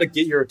know how to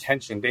get your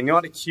attention. They know how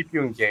to keep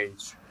you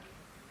engaged.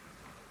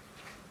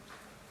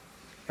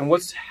 And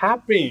what's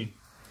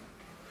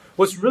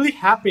really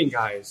happening,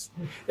 guys,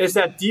 is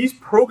that these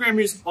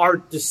programmers are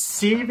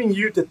deceiving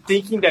you to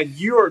thinking that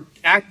you are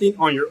acting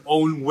on your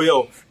own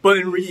will. But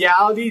in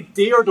reality,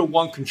 they are the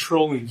one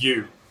controlling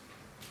you.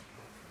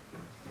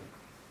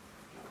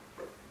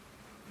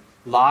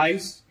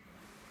 Lies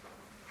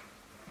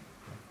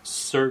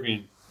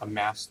serving a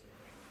master.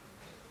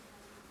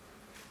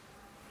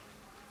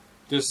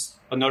 This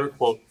another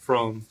quote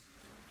from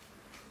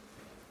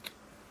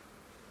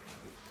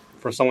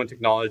someone in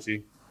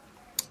technology.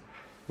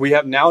 We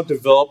have now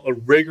developed a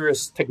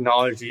rigorous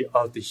technology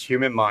of the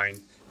human mind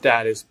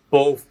that is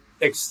both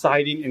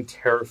exciting and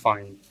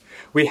terrifying.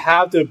 We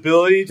have the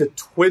ability to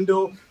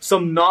twiddle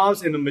some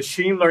knobs in the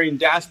machine learning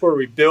dashboard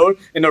we build,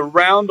 and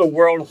around the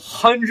world,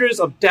 hundreds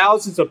of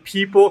thousands of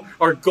people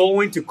are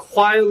going to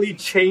quietly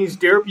change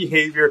their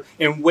behavior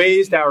in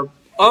ways that are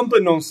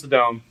unbeknownst to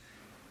them,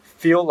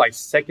 feel like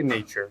second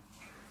nature,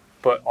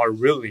 but are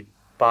really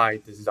by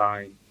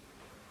design.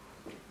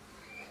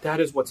 That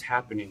is what's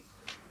happening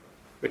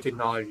with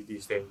technology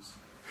these days.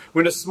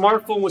 When the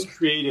smartphone was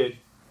created,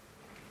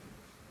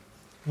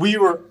 we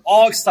were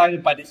all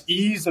excited by the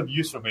ease of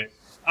use of it.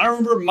 I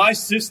remember my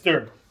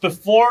sister,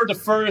 before the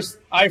first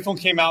iPhone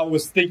came out,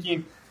 was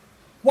thinking,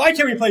 why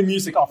can't we play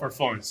music off our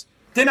phones?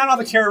 Then I don't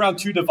have to carry around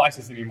two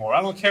devices anymore.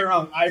 I don't carry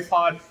around an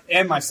iPod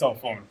and my cell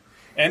phone.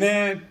 And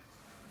then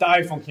the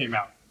iPhone came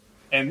out.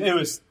 And it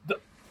was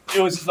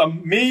this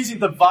amazing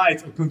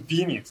device of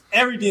convenience.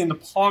 Everything in the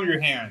palm of your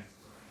hand.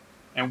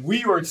 And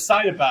we were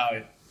excited about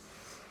it.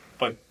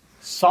 But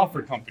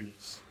software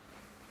companies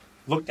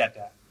looked at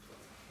that,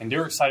 and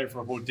they're excited for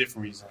a whole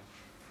different reason.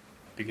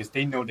 Because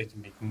they know they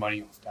can make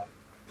money off that,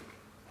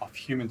 off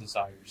human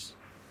desires,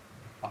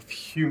 off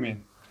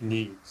human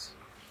needs.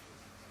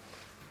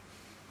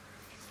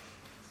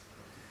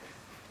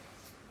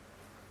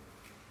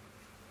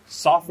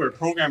 Software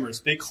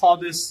programmers, they call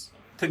this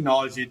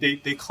technology,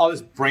 they call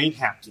this brain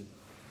hacking.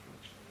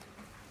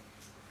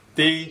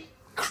 They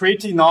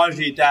create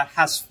technology that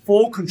has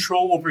full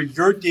control over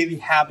your daily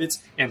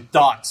habits and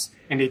thoughts,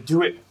 and they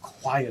do it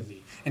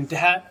quietly. And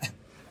that,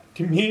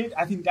 to me,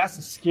 I think that's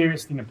the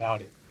scariest thing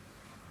about it.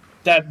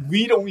 That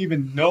we don't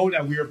even know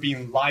that we are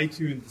being lied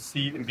to and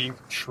deceived and being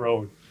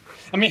controlled.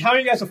 I mean, how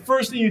many of you guys, the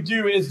first thing you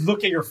do is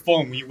look at your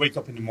phone when you wake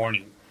up in the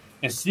morning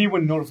and see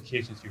what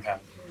notifications you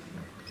have?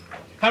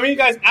 How many of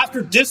you guys,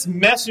 after this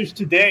message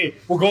today,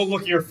 will go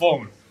look at your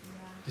phone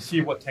to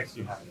see what text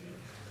you have?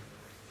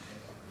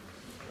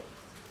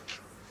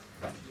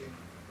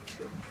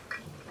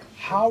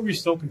 How are we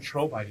so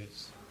controlled by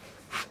this?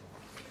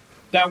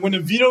 That when a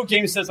video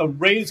game says a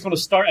raid is going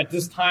to start at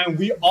this time,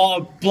 we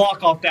all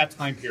block off that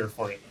time period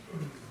for it.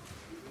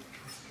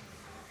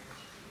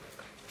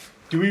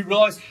 Do we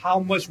realize how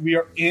much we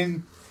are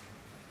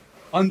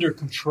under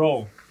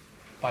control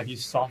by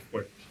these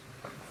software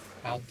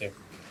out there?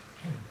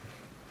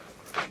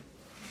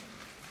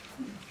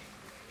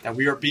 That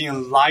we are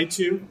being lied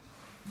to,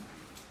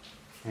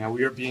 and that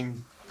we are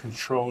being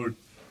controlled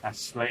as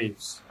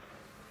slaves.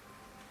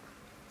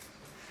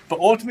 But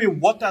ultimately,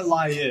 what that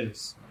lie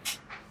is,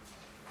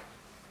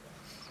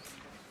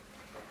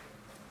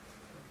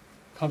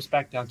 comes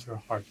back down to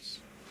our hearts.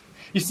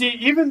 You see,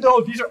 even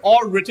though these are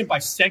all written by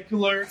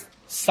secular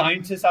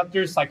scientists out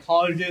there,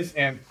 psychologists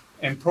and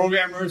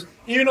programmers,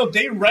 even though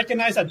they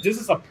recognize that this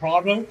is a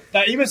problem,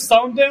 that even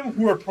some of them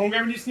who are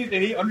programming these things,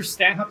 they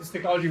understand how this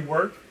technology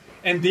works,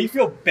 and they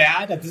feel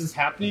bad that this is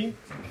happening.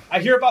 I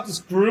hear about this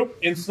group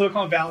in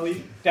Silicon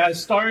Valley that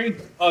is starting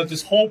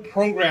this whole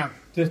program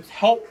to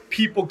help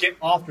people get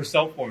off their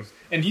cell phones.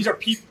 And these are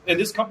people, and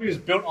this company is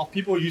built off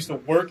people who used to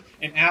work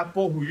in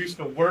Apple, who used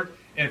to work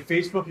in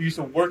Facebook, who used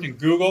to work in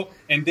Google,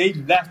 and they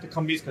left the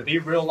companies because they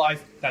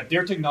realized that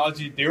their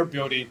technology they're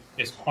building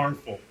is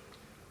harmful.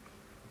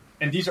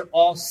 And these are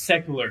all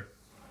secular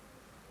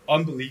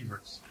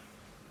unbelievers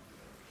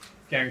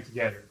getting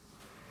together.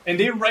 And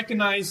they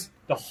recognize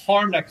the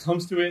harm that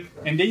comes to it,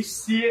 and they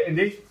see it,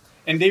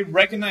 and they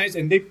recognize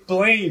and they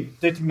blame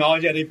the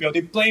technology that they built.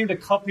 They blame the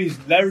companies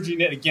leveraging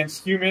it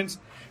against humans.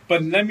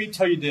 But let me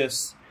tell you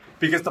this,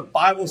 because the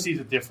Bible sees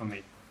it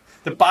differently.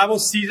 The Bible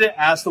sees it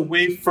as the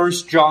way 1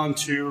 John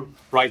 2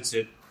 writes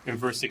it in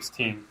verse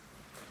 16.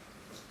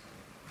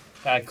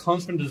 That it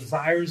comes from the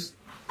desires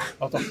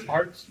of the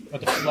heart,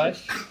 of the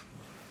flesh,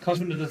 it comes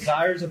from the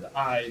desires of the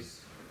eyes,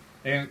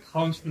 and it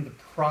comes from the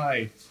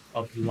pride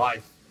of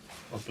life,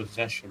 of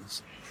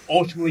possessions.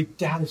 Ultimately,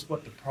 that is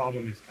what the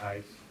problem is,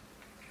 guys.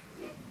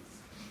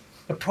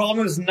 The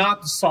problem is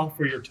not the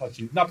software you're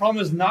touching. The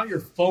problem is not your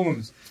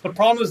phones. The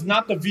problem is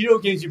not the video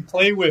games you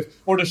play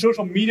with or the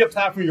social media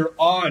platform you're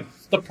on.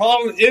 The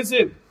problem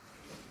isn't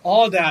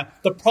all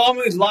that. The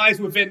problem lies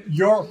within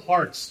your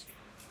hearts.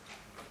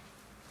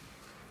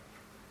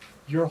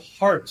 Your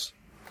heart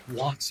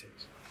wants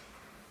it.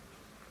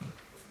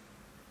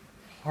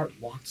 Your heart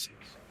wants it.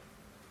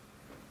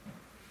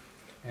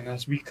 And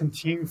as we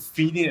continue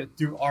feeding it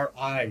through our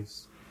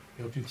eyes,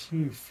 it will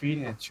continue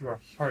feeding it to our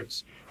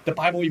hearts. The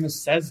Bible even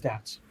says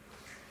that,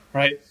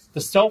 right?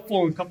 The cell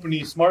phone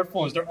companies,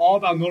 smartphones, they're all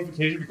about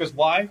notification because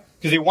why?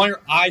 Because they want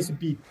your eyes to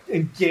be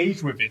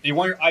engaged with it. They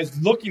want your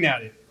eyes looking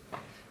at it.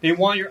 They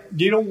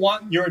don't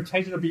want your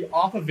attention to be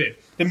off of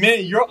it. The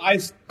minute your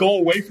eyes go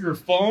away from your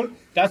phone,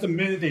 that's the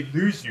minute they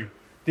lose you.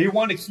 They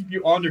want to keep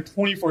you on there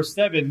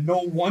 24/7. No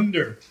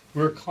wonder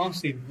we're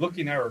constantly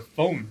looking at our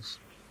phones.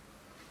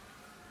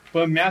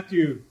 But in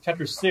Matthew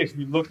chapter 6,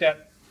 we looked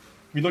at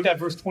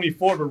verse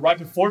 24, but right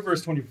before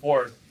verse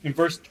 24, in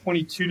verse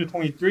 22 to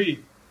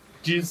 23,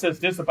 Jesus says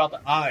this about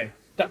the eye.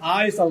 The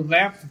eye is a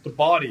lamp of the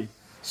body.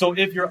 So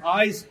if your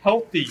eye is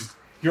healthy,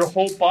 your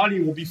whole body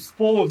will be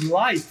full of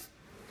light.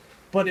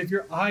 But if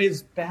your eye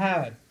is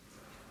bad,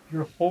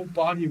 your whole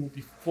body will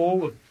be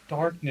full of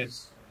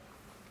darkness.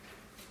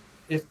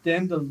 If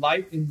then the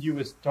light in you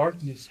is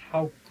darkness,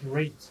 how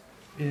great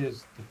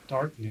is the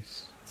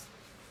darkness?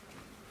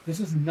 This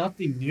is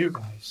nothing new,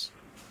 guys.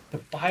 The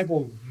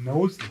Bible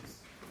knows this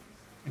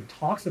and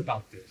talks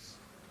about this.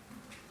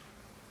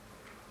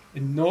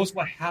 It knows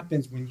what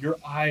happens when your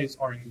eyes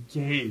are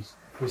engaged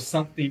with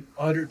something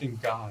other than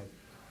God.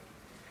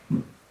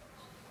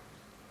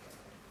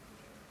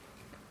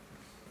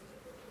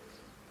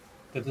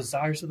 The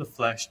desires of the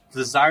flesh, the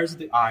desires of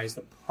the eyes,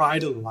 the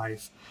pride of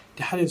life,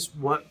 that is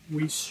what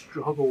we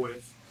struggle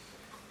with.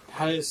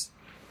 That is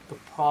the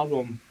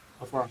problem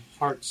of our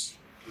hearts.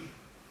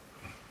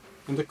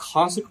 And the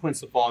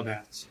consequence of all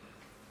that,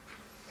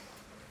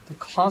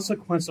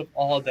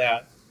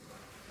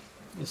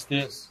 is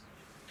this.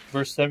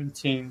 Verse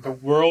 17, the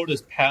world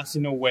is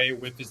passing away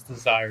with its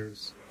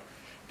desires,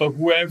 But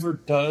whoever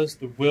does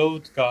the will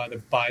of God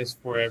abides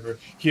forever.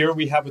 Here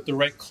we have a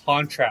direct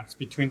contrast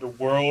between the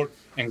world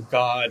and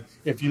God.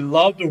 If you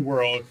love the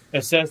world,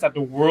 it says that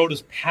the world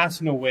is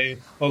passing away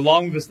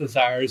along with its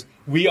desires.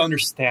 We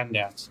understand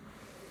that.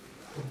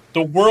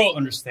 The world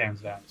understands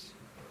that.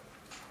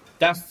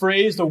 That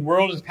phrase, the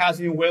world is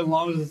passing away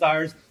along with its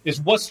desires, is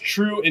what's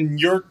true in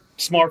your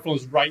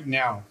smartphones right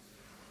now.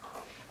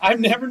 I've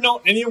never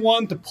known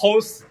anyone to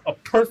post a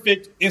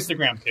perfect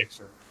Instagram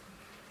picture.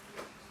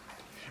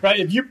 Right?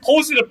 If you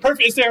posted a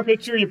perfect Instagram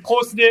picture, you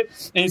posted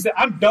it, and you said,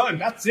 I'm done,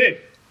 that's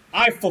it.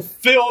 I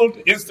fulfilled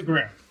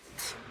Instagram.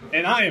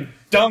 And I am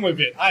done with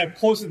it. I have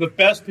posted the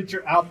best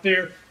picture out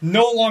there.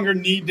 No longer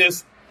need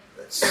this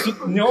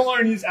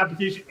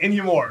application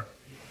anymore.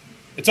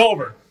 It's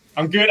over.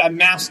 I'm good, I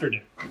mastered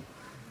it.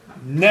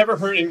 Never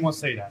heard anyone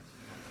say that.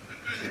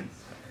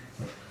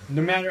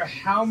 No matter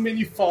how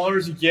many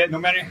followers you get, no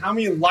matter how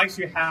many likes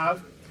you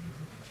have,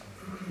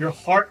 your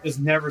heart is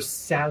never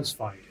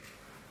satisfied.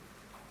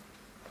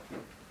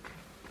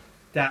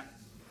 That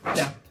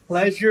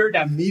pleasure,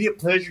 that immediate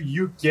pleasure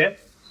you get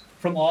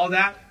from all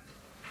that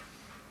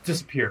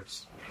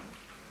disappears.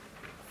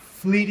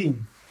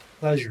 Fleeting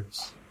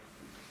pleasures.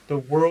 The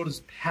world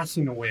is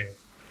passing away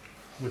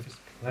with its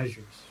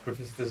pleasures,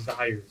 with its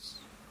desires.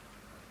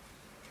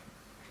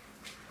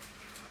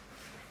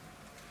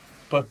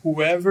 But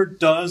whoever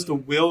does the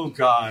will of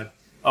God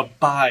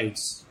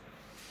abides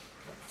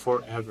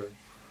forever.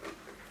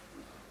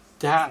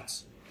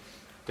 That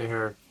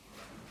there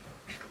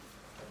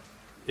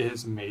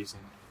is amazing.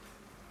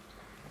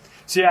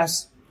 See,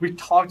 as we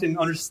talk and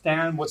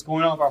understand what's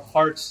going on with our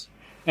hearts,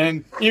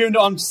 and even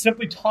though I'm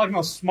simply talking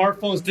about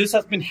smartphones, this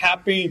has been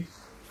happening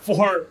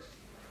for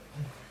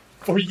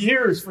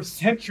years, for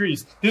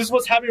centuries. This is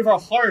what's happening with our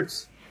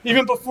hearts.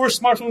 Even before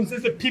smartphones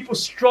existed, people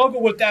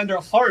struggle with that in their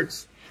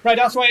hearts. Right?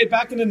 That's why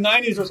back in the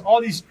 90s, there was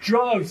all these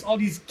drugs, all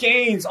these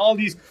gangs, all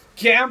these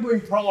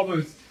gambling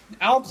problems,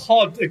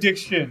 alcohol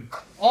addiction.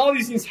 All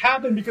these things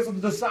happen because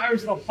of the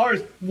desires of the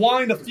heart,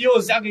 wanting to feel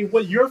exactly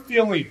what you're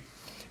feeling.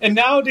 And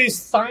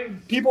nowadays,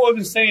 people have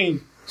been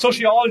saying,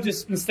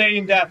 sociologists have been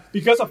saying that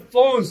because of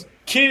phones,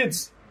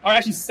 kids are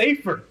actually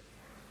safer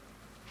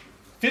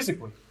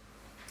physically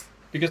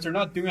because they're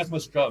not doing as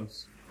much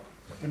drugs.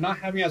 They're not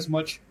having as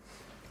much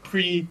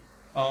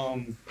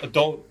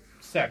pre-adult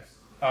sex.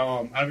 I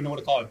don't even know what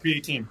to call it,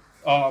 pre-18.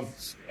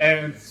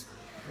 And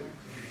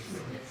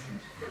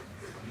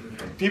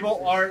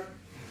people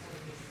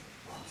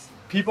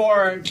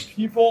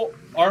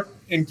aren't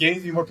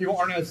engaging anymore. People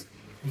aren't as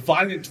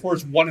violent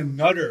towards one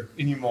another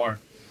anymore.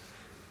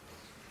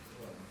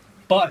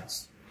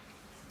 But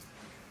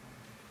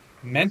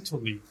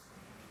mentally,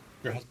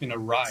 there has been a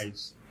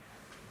rise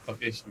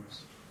of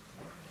issues.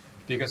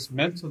 Because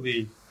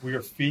mentally, we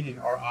are feeding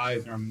our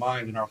eyes and our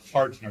minds and our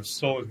hearts and our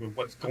souls with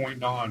what's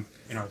going on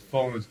in our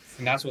phones.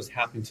 And that's what's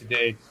happening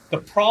today. The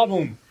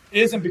problem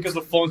isn't because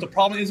of phones. The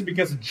problem isn't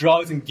because of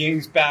drugs and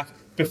games back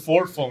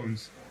before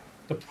phones.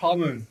 The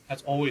problem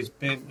has always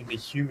been in the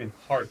human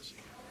heart.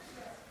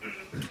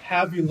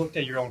 Have you looked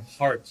at your own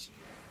heart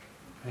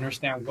and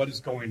understand what is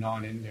going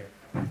on in there?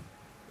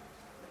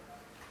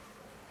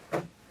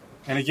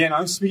 And again,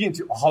 I'm speaking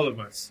to all of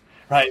us,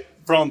 right?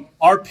 From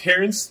our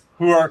parents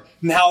who are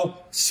now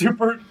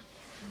super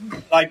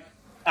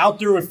out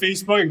there with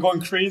Facebook and going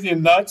crazy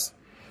and nuts,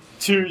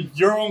 to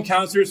your own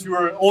counselors who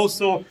are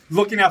also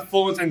looking at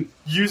phones and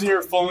using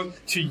your phone,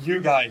 to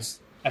you guys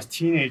as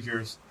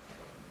teenagers,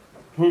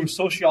 whom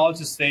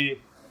sociologists say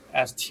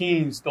as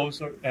teens,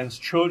 as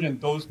children,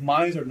 those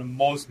minds are the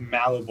most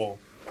malleable.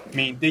 I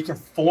mean, they can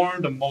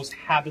form the most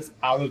habits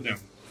out of them.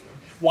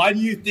 Why do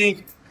you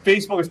think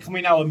Facebook is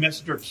coming out with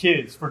Messenger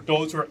Kids for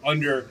those who are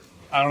under,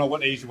 I don't know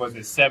what age was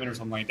it, 7 or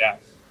something like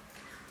that?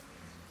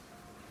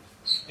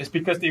 It's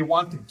because they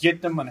want to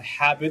get them in a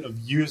habit of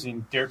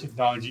using their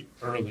technology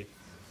early.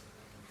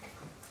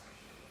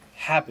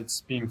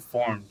 Habits being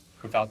formed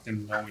without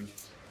them knowing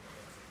it.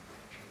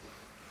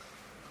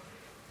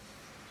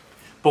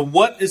 But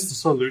what is the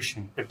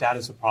solution if that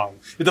is the problem?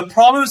 If the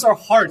problem is our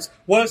hearts,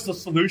 what is the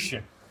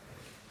solution?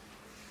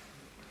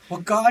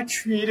 Well, God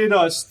created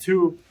us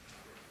to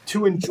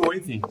enjoy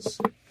things.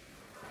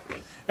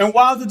 And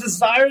while the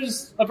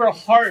desires of our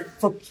heart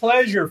for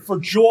pleasure, for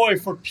joy,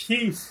 for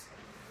peace,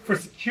 for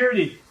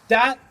security,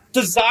 that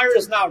desire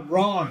is not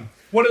wrong.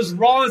 What is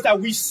wrong is that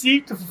we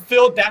seek to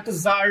fulfill that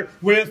desire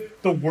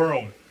with the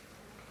world,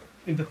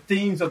 in the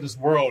things of this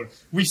world.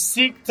 We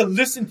seek to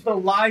listen to the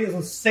lies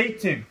of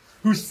Satan,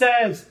 who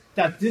says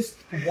that this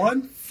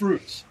one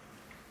fruit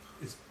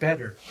is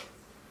better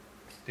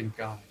than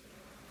God.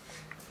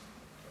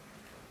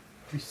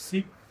 We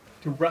seek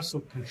to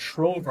wrestle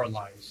control of our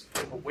lives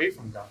away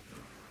from God.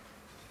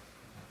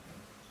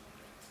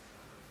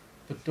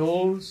 But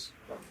those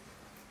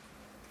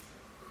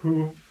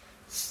who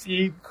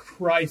see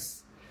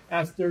Christ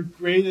as their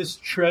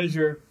greatest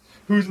treasure,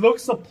 who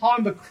looks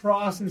upon the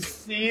cross and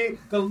see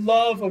the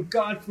love of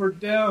God for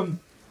them,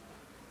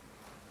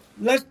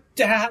 let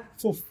that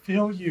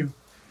fulfill you.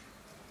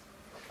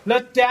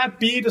 Let that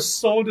be the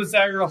sole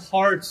desire of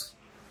hearts.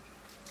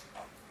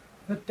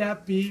 Let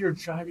that be your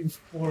driving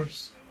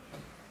force.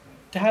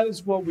 That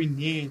is what we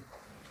need.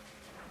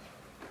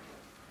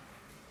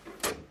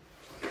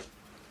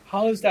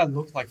 How does that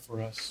look like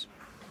for us?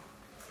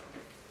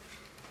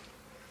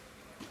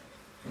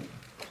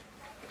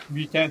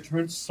 We can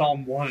turn to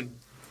Psalm 1.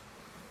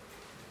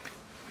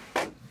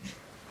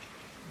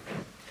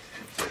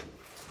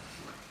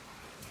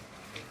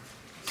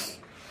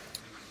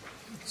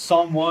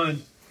 Psalm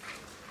 1.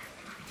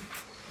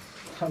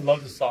 I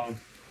love this song.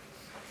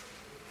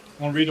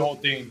 I want to read the whole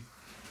thing.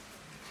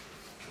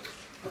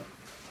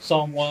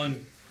 Psalm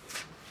 1,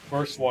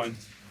 verse 1.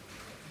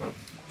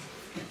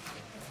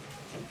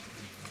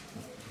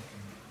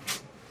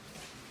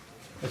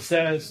 It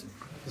says,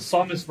 the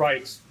psalmist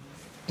writes,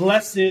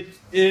 "Blessed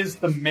is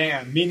the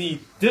man," meaning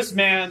this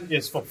man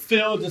is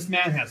fulfilled, this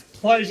man has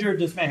pleasure,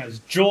 this man has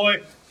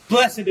joy.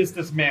 Blessed is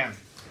this man.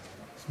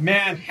 This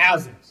man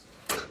has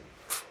it.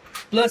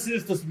 Blessed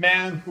is this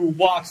man who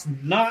walks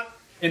not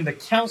in the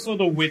counsel of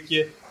the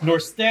wicked, nor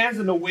stands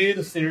in the way of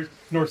the sinners,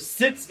 nor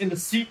sits in the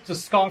seat of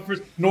scoffers,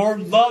 nor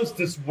loves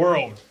this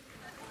world.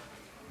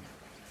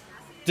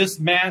 This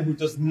man who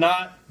does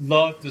not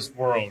love this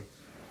world.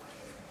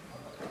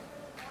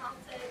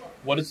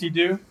 What does he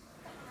do?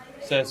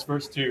 It says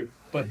verse 2,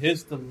 "But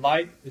his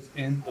delight is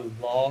in the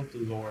law of the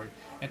Lord,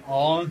 and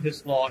on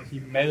his law he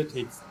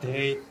meditates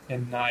day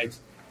and night."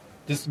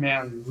 This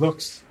man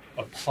looks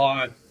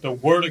upon the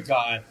Word of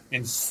God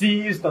and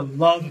sees the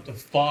love of the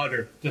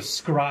Father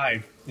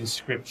described in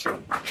Scripture.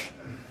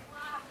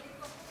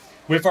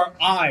 With our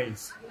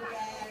eyes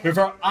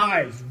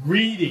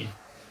reading,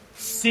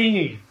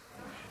 seeing,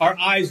 our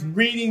eyes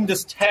reading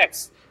this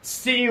text,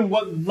 seeing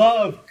what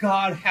love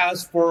God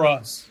has for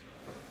us,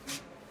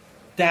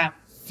 that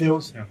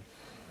fills him,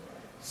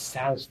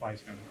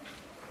 satisfies him,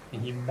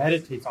 and he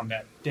meditates on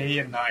that day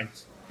and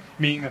night.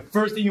 Meaning the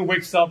first thing he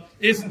wakes up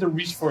isn't to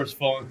reach for his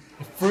phone.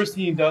 The first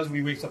thing he does when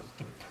he wakes up is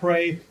to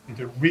pray and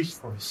to reach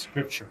for his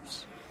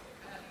scriptures.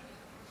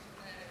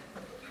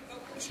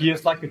 He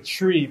is like a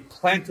tree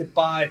planted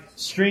by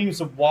streams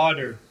of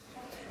water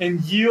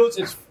and yields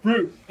its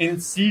fruit in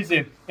its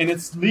season, and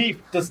its leaf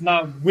does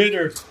not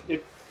wither.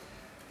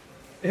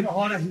 In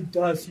all that he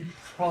does, he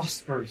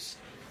prospers.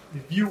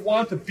 If you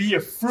want to be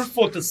a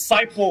fruitful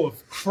disciple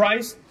of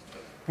Christ,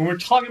 when we're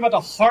talking about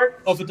the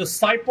heart of a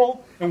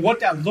disciple and what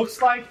that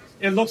looks like,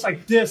 it looks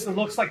like this. It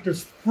looks like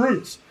there's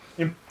fruit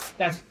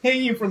that's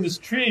hanging from this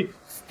tree,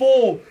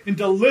 full and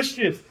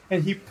delicious,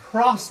 and he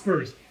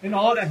prospers in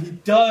all that he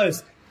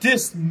does.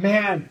 This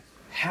man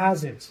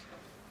has it,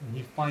 and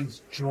he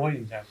finds joy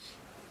in that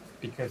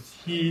because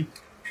he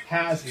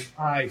has his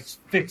eyes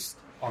fixed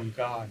on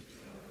God.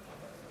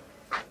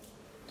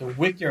 The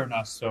wicked are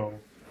not so,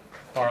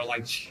 are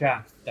like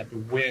chaff that the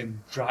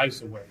wind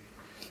drives away.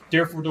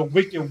 Therefore the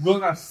wicked will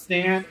not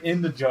stand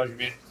in the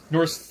judgment,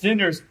 nor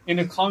sinners in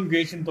the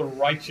congregation of the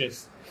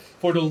righteous.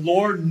 For the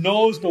Lord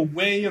knows the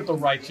way of the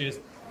righteous,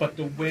 but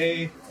the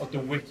way of the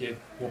wicked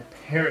will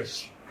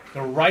perish.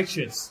 The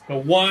righteous, the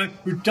one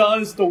who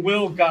does the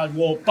will of God,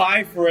 will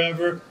abide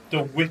forever.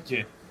 The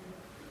wicked,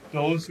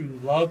 those who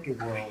love the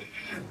world,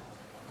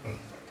 will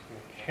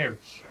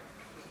perish,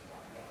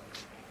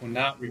 will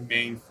not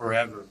remain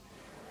forever.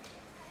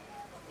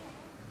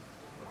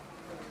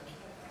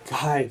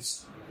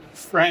 Guys,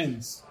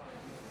 friends,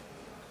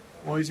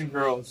 boys and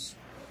girls,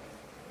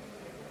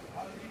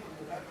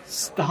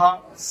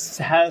 stop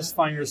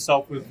satisfying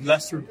yourself with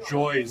lesser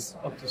joys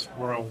of this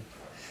world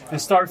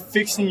and start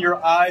fixing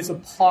your eyes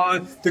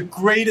upon the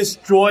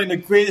greatest joy and the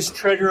greatest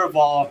treasure of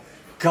all,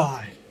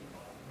 God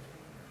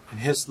and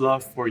His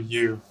love for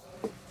you.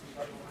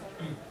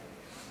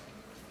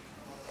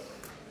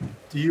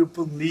 Do you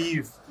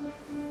believe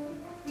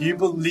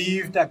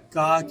that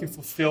God can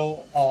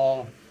fulfill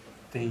all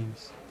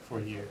things for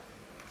you?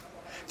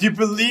 Do you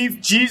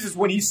believe Jesus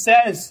when He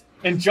says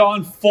in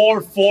John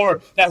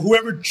 4:4 that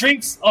whoever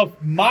drinks of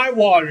my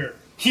water,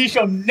 he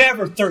shall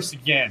never thirst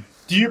again?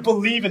 Do you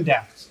believe in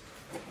that?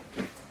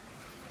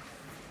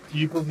 Do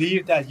you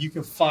believe that you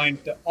can find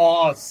the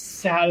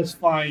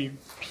all-satisfying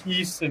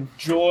peace and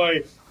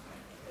joy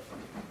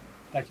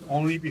that can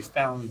only be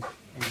found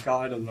in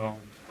God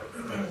alone?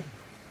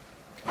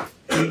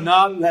 Do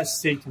not let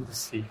Satan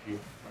deceive you.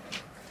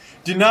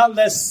 Do not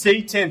let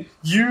Satan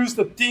use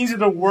the things of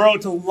the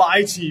world to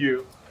lie to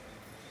you.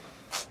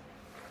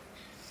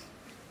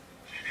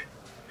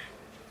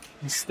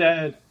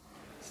 Instead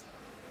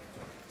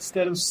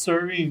of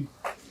serving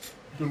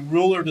the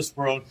ruler of this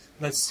world,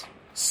 let's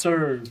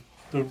serve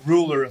the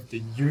ruler of the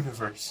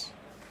universe.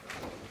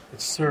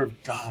 Let's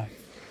serve God.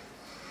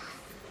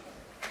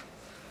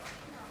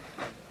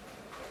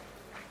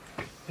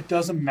 It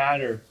doesn't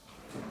matter.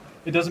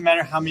 It doesn't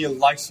matter how many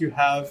likes you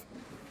have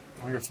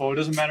on your phone. It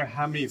doesn't matter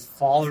how many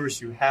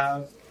followers you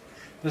have.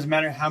 It doesn't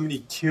matter how many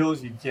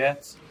kills you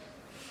get.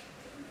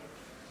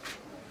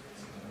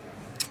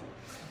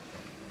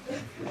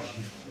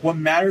 What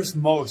matters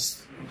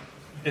most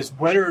is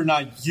whether or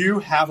not you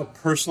have a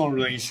personal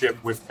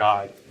relationship with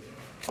God.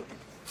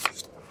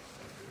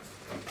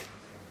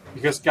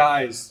 Because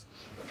guys,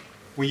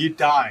 when you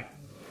die,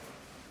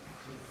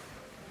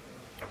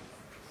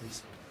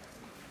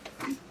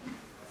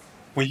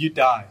 when you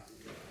die,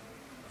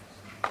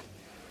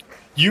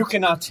 you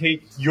cannot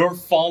take your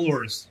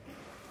followers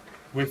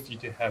with you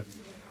to heaven.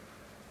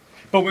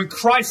 But when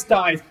Christ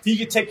dies, he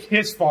can take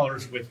his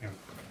followers with him.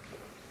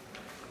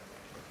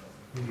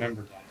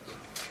 Remember that.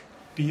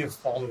 Be a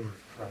follower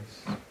of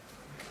Christ.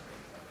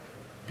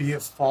 Be a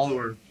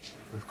follower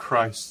of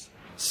Christ.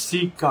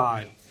 Seek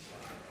God.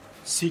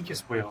 Seek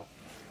his will.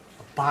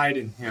 Abide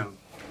in him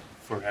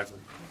forever.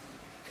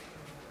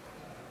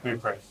 Let me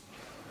pray.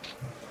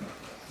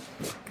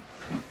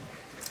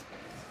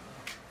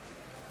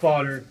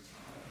 Father,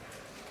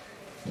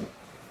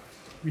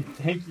 we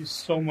thank you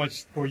so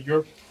much for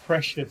your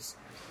precious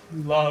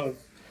love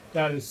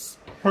that is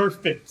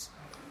perfect.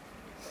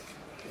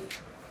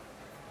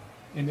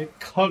 And it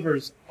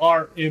covers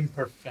our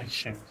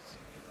imperfections.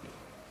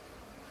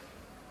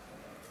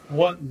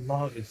 What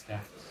love is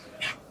that?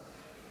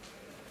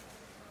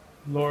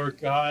 Lord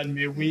God,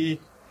 may we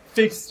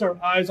fix our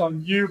eyes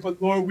on you,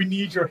 but Lord, we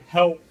need your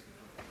help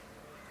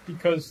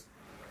because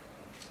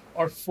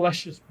our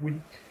flesh is weak.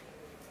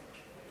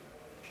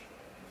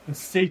 And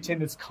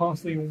Satan is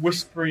constantly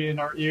whispering in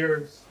our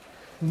ears.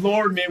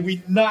 Lord, may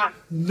we not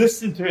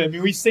listen to him. May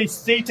we say,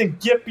 Satan,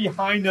 get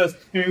behind us.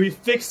 May we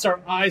fix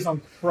our eyes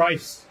on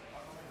Christ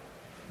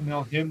and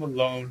on him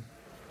alone.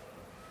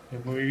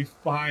 And may we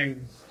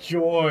find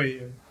joy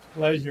and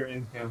pleasure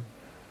in him.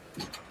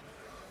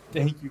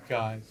 Thank you,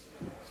 guys,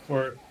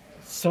 for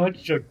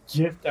such a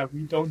gift that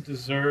we don't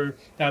deserve.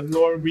 That,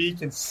 Lord, we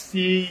can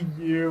see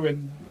you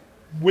and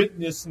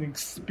witness and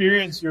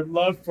experience your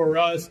love for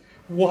us.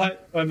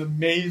 What an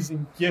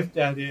amazing gift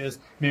that is.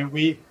 May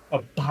we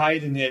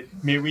abide in it.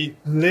 May we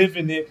live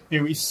in it.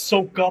 May we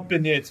soak up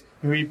in it.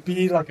 May we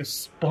be like a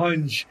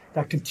sponge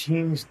that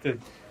continues to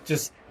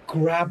just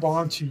grab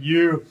onto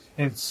you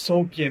and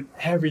soak in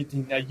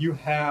everything that you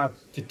have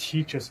to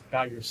teach us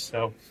about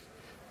yourself.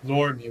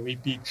 Lord, may we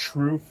be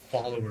true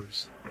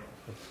followers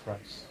of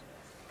Christ.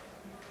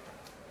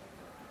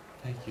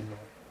 Thank you, Lord.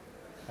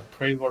 I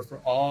pray, Lord, for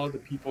all the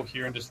people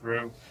here in this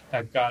room,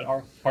 that, God,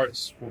 our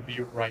hearts will be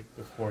right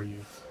before you.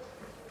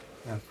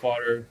 And,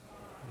 Father,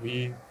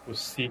 we will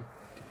seek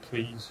to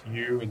please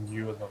you and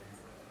you alone.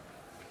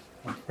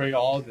 I pray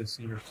all this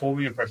in your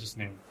holy and precious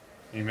name.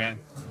 Amen.